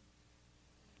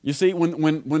 You see,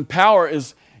 when power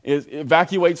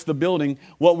evacuates the building,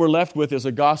 what we're left with is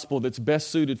a gospel that's best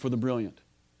suited for the brilliant.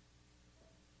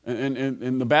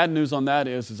 And the bad news on that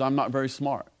is I'm not very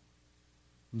smart,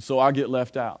 and so I get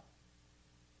left out.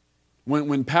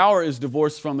 When power is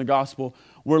divorced from the gospel,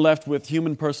 we're left with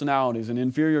human personalities, and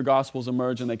inferior gospels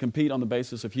emerge, and they compete on the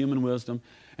basis of human wisdom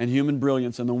and human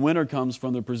brilliance, and the winner comes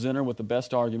from the presenter with the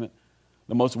best argument,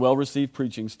 the most well-received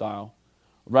preaching style,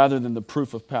 rather than the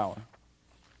proof of power.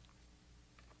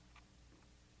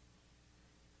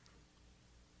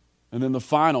 And then the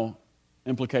final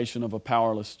implication of a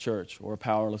powerless church or a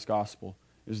powerless gospel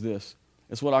is this.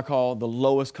 It's what I call the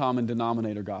lowest common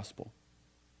denominator gospel.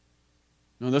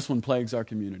 Now, this one plagues our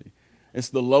community. It's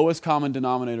the lowest common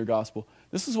denominator gospel.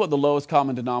 This is what the lowest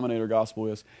common denominator gospel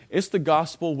is. It's the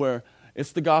gospel where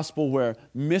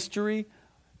mystery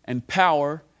and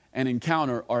power and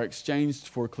encounter are exchanged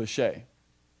for cliche.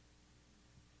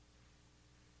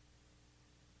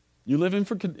 You live in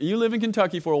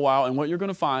Kentucky for a while, and what you're going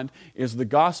to find is the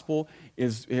gospel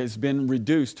has been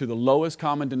reduced to the lowest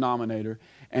common denominator,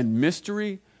 and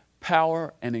mystery,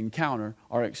 power, and encounter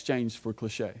are exchanged for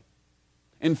cliche.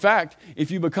 In fact, if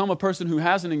you become a person who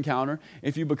has an encounter,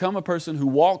 if you become a person who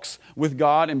walks with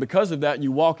God, and because of that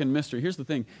you walk in mystery, here's the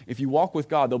thing. If you walk with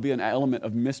God, there'll be an element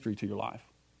of mystery to your life.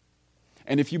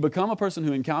 And if you become a person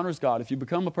who encounters God, if you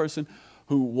become a person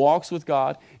who walks with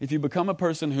God, if you become a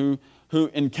person who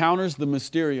encounters the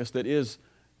mysterious that is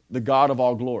the God of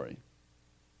all glory.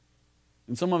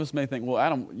 And some of us may think, well,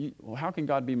 Adam, how can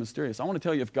God be mysterious? I want to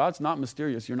tell you, if God's not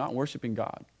mysterious, you're not worshiping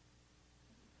God.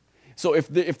 So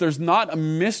if there's not a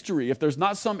mystery, if there's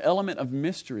not some element of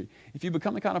mystery, if you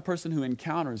become the kind of person who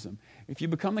encounters Him, if you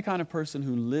become the kind of person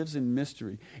who lives in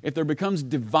mystery, if there becomes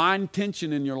divine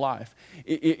tension in your life,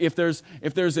 if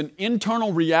there's an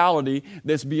internal reality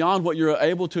that's beyond what you're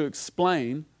able to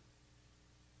explain,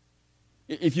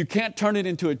 if you can't turn it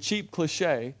into a cheap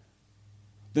cliche,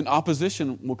 then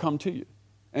opposition will come to you.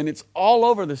 And it's all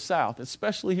over the South,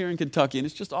 especially here in Kentucky, and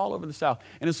it's just all over the South.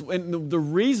 And the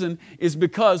reason is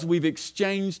because we've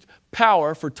exchanged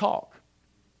power for talk.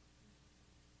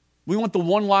 We want the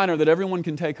one-liner that everyone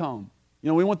can take home.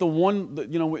 We want the one,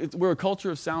 we're a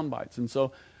culture of sound bites. And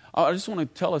so I just want to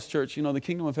tell us, church, the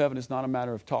kingdom of heaven is not a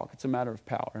matter of talk, it's a matter of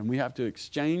power. And we have to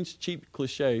exchange cheap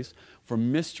cliches for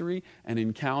mystery and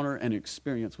encounter and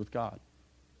experience with God.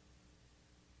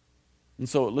 And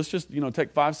so let's just,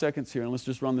 take 5 seconds here and let's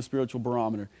just run the spiritual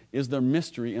barometer. Is there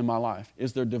mystery in my life?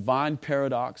 Is there divine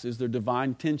paradox? Is there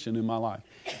divine tension in my life?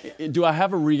 Do I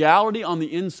have a reality on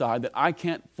the inside that I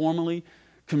can't formally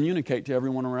communicate to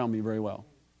everyone around me very well?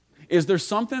 Is there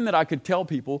something that I could tell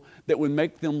people that would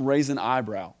make them raise an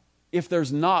eyebrow? If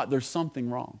there's not, there's something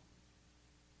wrong.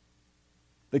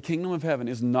 The kingdom of heaven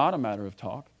is not a matter of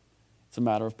talk. It's a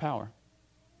matter of power.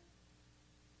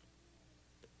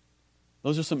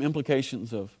 Those are some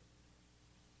implications of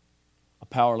a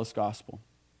powerless gospel.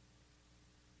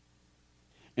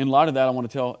 In light of that, I want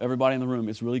to tell everybody in the room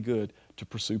it's really good to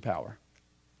pursue power.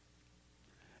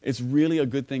 It's really a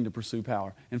good thing to pursue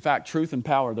power. In fact, truth and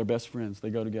power, they're best friends.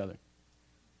 They go together.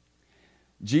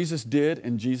 Jesus did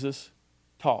and Jesus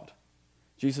taught.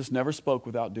 Jesus never spoke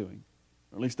without doing.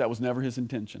 Or at least that was never His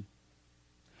intention.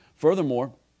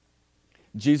 Furthermore,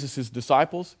 Jesus'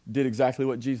 disciples did exactly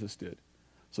what Jesus did.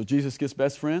 So Jesus gets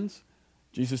best friends,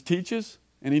 Jesus teaches,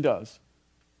 and He does.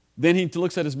 Then He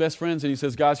looks at His best friends and He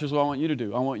says, guys, here's what I want you to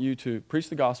do. I want you to preach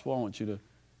the gospel. I want you to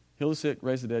heal the sick,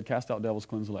 raise the dead, cast out devils,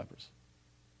 cleanse the lepers.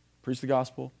 Preach the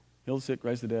gospel, heal the sick,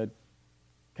 raise the dead,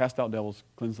 cast out devils,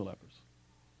 cleanse the lepers.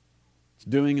 It's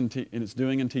doing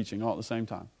and teaching all at the same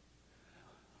time.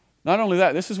 Not only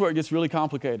that, this is where it gets really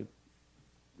complicated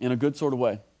in a good sort of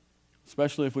way,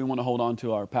 especially if we want to hold on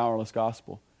to our powerless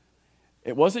gospel.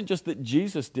 It wasn't just that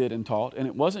Jesus did and taught, and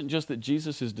it wasn't just that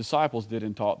Jesus' disciples did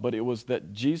and taught, but it was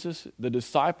that the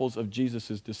disciples of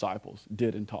Jesus' disciples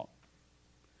did and taught.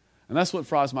 And that's what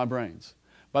fries my brains.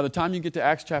 By the time you get to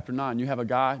Acts chapter 9, you have a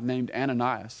guy named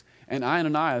Ananias. And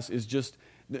Ananias is just,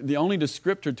 the only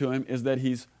descriptor to him is that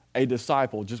he's a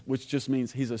disciple, which just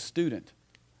means he's a student.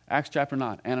 Acts chapter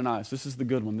 9, Ananias. This is the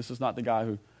good one. This is not the guy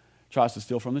who tries to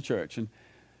steal from the church.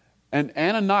 And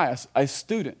Ananias, a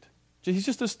student, he's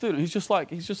just a student. He's just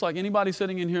like anybody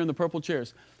sitting in here in the purple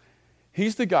chairs.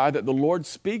 He's the guy that the Lord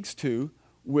speaks to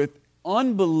with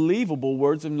unbelievable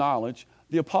words of knowledge.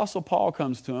 The Apostle Paul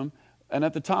comes to him And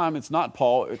at the time, it's not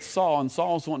Paul, it's Saul, and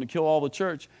Saul's wanting to kill all the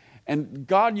church. And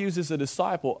God uses a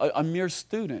disciple, a mere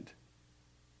student,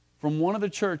 from one of the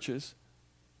churches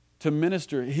to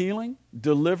minister healing,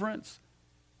 deliverance,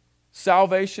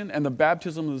 salvation, and the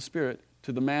baptism of the Spirit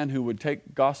to the man who would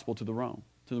take gospel to the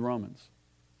Romans.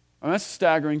 I mean, that's a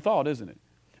staggering thought, isn't it?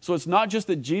 So it's not just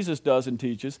that Jesus does and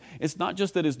teaches. It's not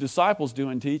just that his disciples do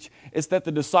and teach. It's that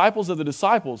the disciples of the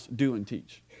disciples do and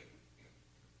teach.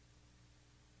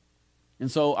 And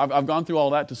so I've gone through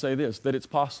all that to say this, that it's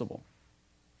possible.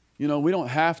 You know, we don't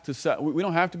have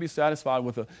to be satisfied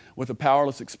with a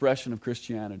powerless expression of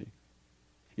Christianity.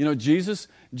 You know, Jesus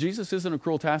isn't a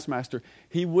cruel taskmaster.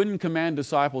 He wouldn't command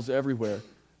disciples everywhere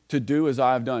to do as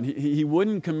I have done. He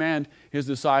wouldn't command his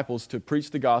disciples to preach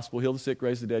the gospel, heal the sick,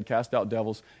 raise the dead, cast out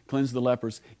devils, cleanse the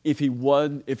lepers, if he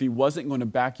wasn't going to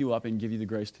back you up and give you the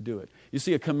grace to do it. You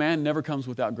see, a command never comes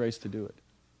without grace to do it.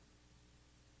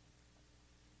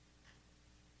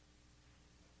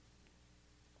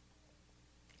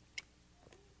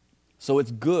 So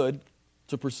it's good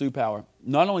to pursue power.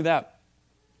 Not only that,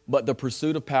 but the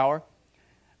pursuit of power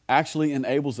actually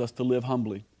enables us to live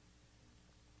humbly.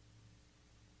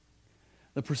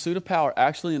 The pursuit of power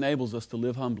actually enables us to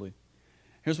live humbly.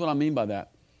 Here's what I mean by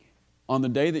that. On the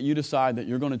day that you decide that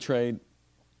you're going to trade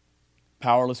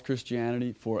powerless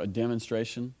Christianity for a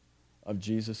demonstration of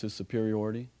Jesus'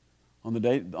 superiority, on the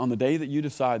day that you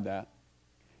decide that,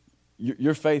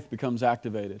 your faith becomes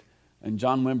activated. And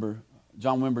John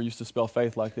Wimber used to spell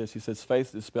faith like this. He says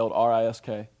faith is spelled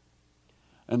R-I-S-K.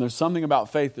 And there's something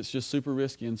about faith that's just super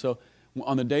risky. And so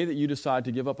on the day that you decide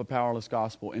to give up a powerless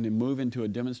gospel and to move into a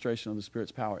demonstration of the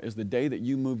Spirit's power is the day that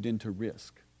you moved into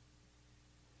risk.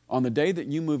 On the day that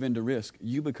you move into risk,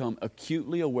 you become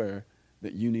acutely aware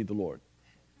that you need the Lord.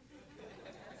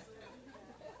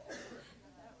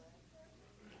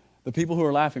 The people who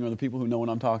are laughing are the people who know what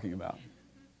I'm talking about.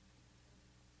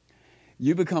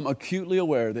 You become acutely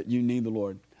aware that you need the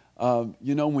Lord.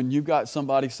 You know, when you've got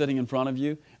somebody sitting in front of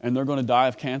you and they're going to die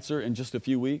of cancer in just a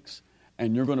few weeks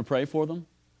and you're going to pray for them,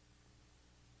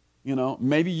 you know,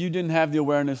 maybe you didn't have the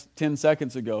awareness 10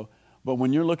 seconds ago, but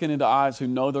when you're looking into eyes who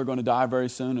know they're going to die very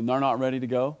soon and they're not ready to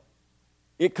go,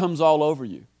 it comes all over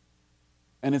you.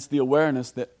 And it's the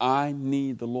awareness that I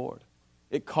need the Lord.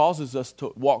 It causes us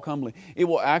to walk humbly. It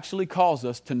will actually cause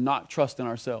us to not trust in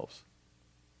ourselves.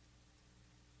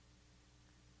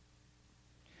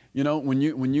 You know, when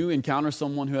you encounter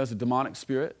someone who has a demonic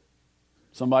spirit,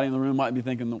 somebody in the room might be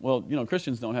thinking, well, you know,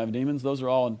 Christians don't have demons. Those are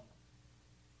all,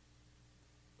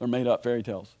 they're made up fairy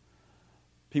tales.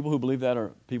 People who believe that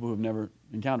are people who have never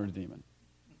encountered a demon.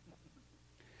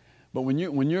 But when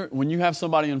you have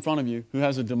somebody in front of you who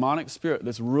has a demonic spirit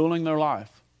that's ruling their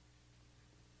life,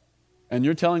 and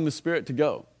you're telling the spirit to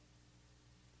go,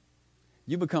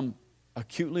 you become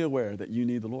acutely aware that you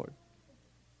need the Lord.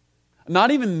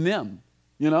 Not even them.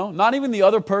 You know, not even the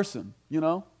other person, you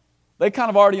know. They kind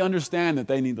of already understand that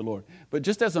they need the Lord. But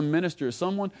just as a minister,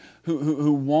 someone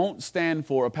who won't stand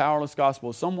for a powerless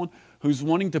gospel, someone who's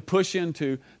wanting to push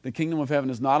into the kingdom of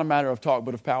heaven is not a matter of talk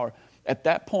but of power. At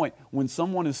that point, when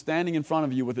someone is standing in front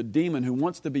of you with a demon who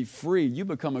wants to be free, you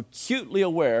become acutely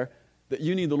aware that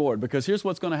you need the Lord. Because here's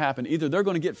what's going to happen. Either they're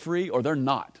going to get free or they're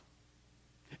not.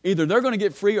 Either they're going to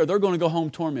get free or they're going to go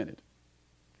home tormented.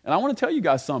 And I want to tell you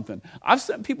guys something. I've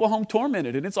sent people home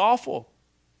tormented, and it's awful.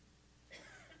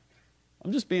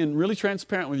 I'm just being really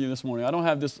transparent with you this morning. I don't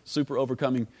have this super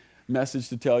overcoming message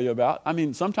to tell you about. I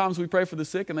mean, sometimes we pray for the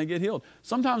sick and they get healed.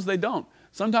 Sometimes they don't.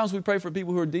 Sometimes we pray for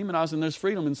people who are demonized and there's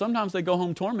freedom, and sometimes they go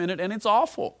home tormented, and it's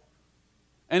awful.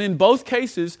 And in both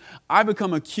cases, I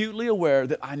become acutely aware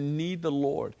that I need the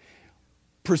Lord.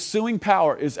 Pursuing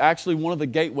power is actually one of the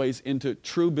gateways into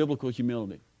true biblical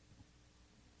humility.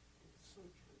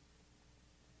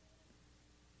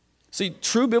 See,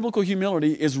 true biblical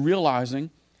humility is realizing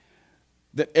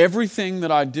that everything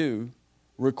that I do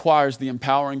requires the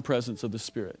empowering presence of the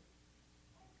Spirit.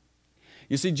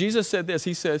 You see, Jesus said this.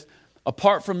 He says,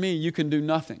 apart from me, you can do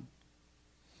nothing.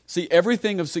 See,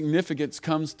 everything of significance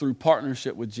comes through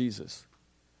partnership with Jesus.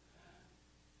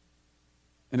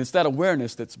 And it's that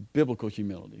awareness that's biblical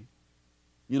humility.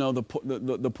 You know,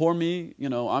 the poor me, you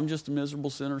know, I'm just a miserable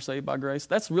sinner saved by grace.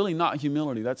 That's really not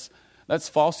humility. That's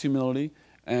false humility.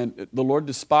 And the Lord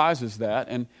despises that,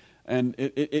 and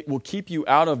it will keep you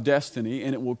out of destiny,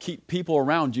 and it will keep people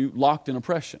around you locked in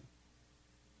oppression.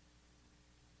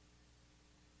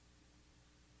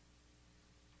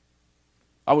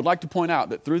 I would like to point out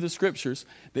that through the Scriptures,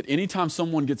 that anytime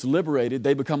someone gets liberated,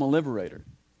 they become a liberator.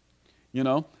 You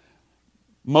know,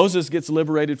 Moses gets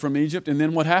liberated from Egypt, and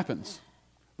then what happens?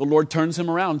 The Lord turns him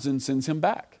around and sends him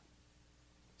back.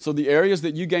 So the areas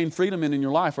that you gain freedom in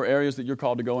your life are areas that you're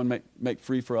called to go and make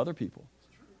free for other people.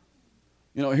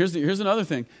 Here's another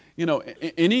thing.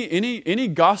 Any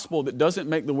gospel that doesn't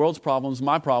make the world's problems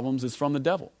my problems is from the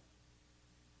devil.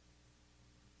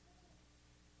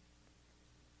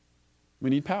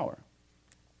 We need power.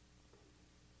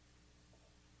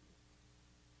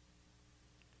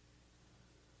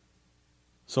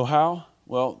 So how?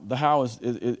 Well, the how is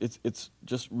it's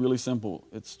just really simple.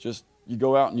 It's just you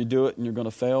go out and you do it, and you're going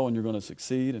to fail, and you're going to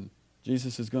succeed, and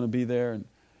Jesus is going to be there, and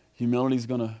humility is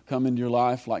going to come into your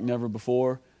life like never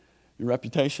before. Your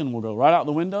reputation will go right out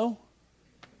the window,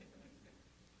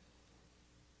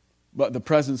 but the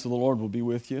presence of the Lord will be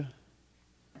with you.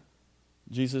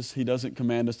 Jesus, he doesn't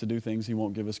command us to do things he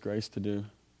won't give us grace to do.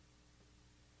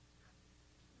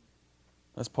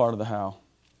 That's part of the how.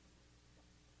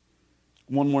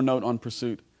 One more note on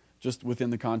pursuit, just within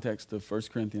the context of 1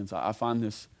 Corinthians. I find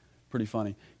this pretty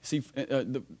funny. See,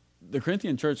 the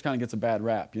Corinthian church kind of gets a bad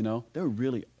rap, They're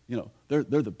really, they're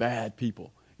the bad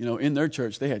people. In their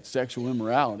church, they had sexual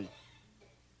immorality.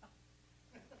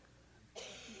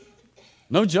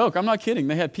 No joke, I'm not kidding.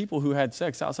 They had people who had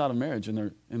sex outside of marriage in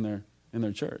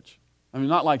their church. I mean,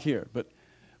 not like here,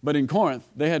 but in Corinth,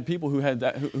 they had people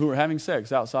who were having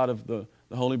sex outside of the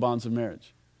holy bonds of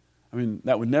marriage. I mean,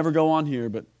 that would never go on here,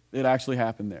 but it actually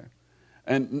happened there.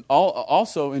 And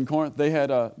also in Corinth, they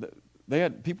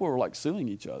had people who were like suing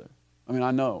each other. I mean,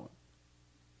 I know.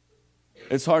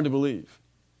 It's hard to believe.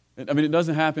 It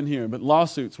doesn't happen here, but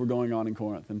lawsuits were going on in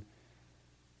Corinth,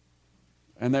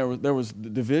 and there was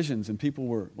divisions, and people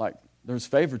were like, there was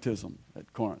favoritism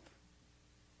at Corinth.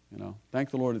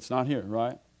 Thank the Lord it's not here,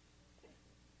 right?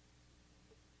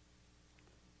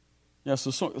 Yeah,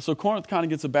 so Corinth kind of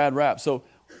gets a bad rap. So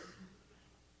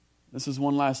this is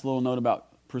one last little note about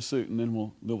pursuit, and then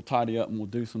we'll tidy up and we'll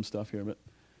do some stuff here. But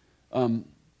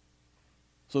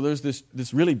so there's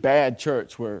this really bad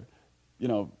church where,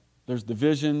 there's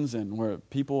divisions and where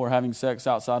people are having sex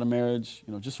outside of marriage,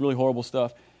 just really horrible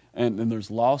stuff. And then there's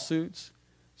lawsuits.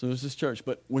 So there's this church.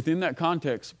 But within that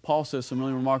context, Paul says some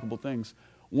really remarkable things.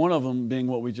 One of them being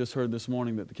what we just heard this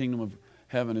morning, that the kingdom of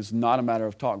heaven is not a matter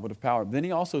of talk, but of power. Then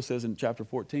he also says in chapter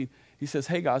 14, he says,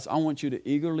 hey guys, I want you to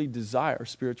eagerly desire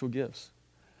spiritual gifts.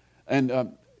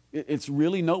 And it's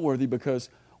really noteworthy because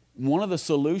one of the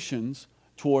solutions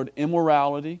toward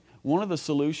immorality, one of the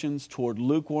solutions toward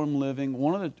lukewarm living,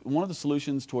 one of the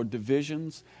solutions toward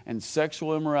divisions and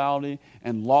sexual immorality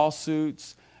and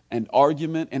lawsuits and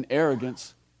argument and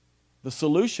arrogance, the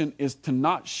solution is to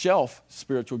not shelf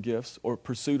spiritual gifts or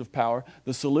pursuit of power.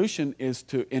 The solution is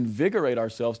to invigorate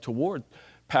ourselves toward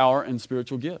power and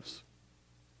spiritual gifts.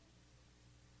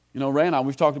 Ray and I,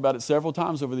 we've talked about it several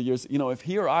times over the years. If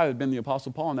he or I had been the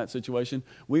Apostle Paul in that situation,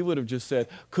 we would have just said,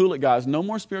 cool it, guys. No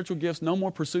more spiritual gifts, no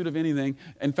more pursuit of anything.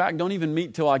 In fact, don't even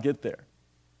meet till I get there.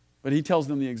 But he tells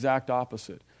them the exact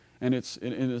opposite. And it's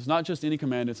not just any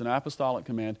command, it's an apostolic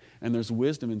command, and there's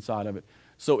wisdom inside of it.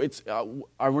 So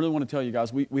I really want to tell you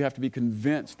guys, we have to be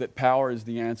convinced that power is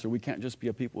the answer. We can't just be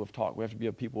a people of talk. We have to be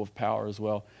a people of power as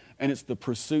well. And it's the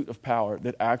pursuit of power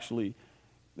that actually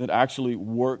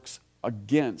works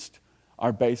against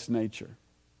our base nature.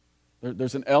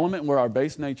 There's an element where our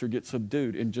base nature gets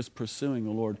subdued in just pursuing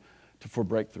the Lord for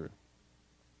breakthrough.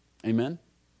 Amen?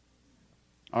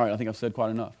 All right, I think I've said quite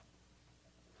enough.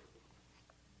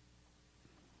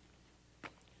 I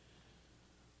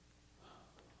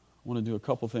want to do a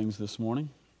couple things this morning.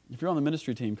 If you're on the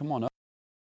ministry team, come on up.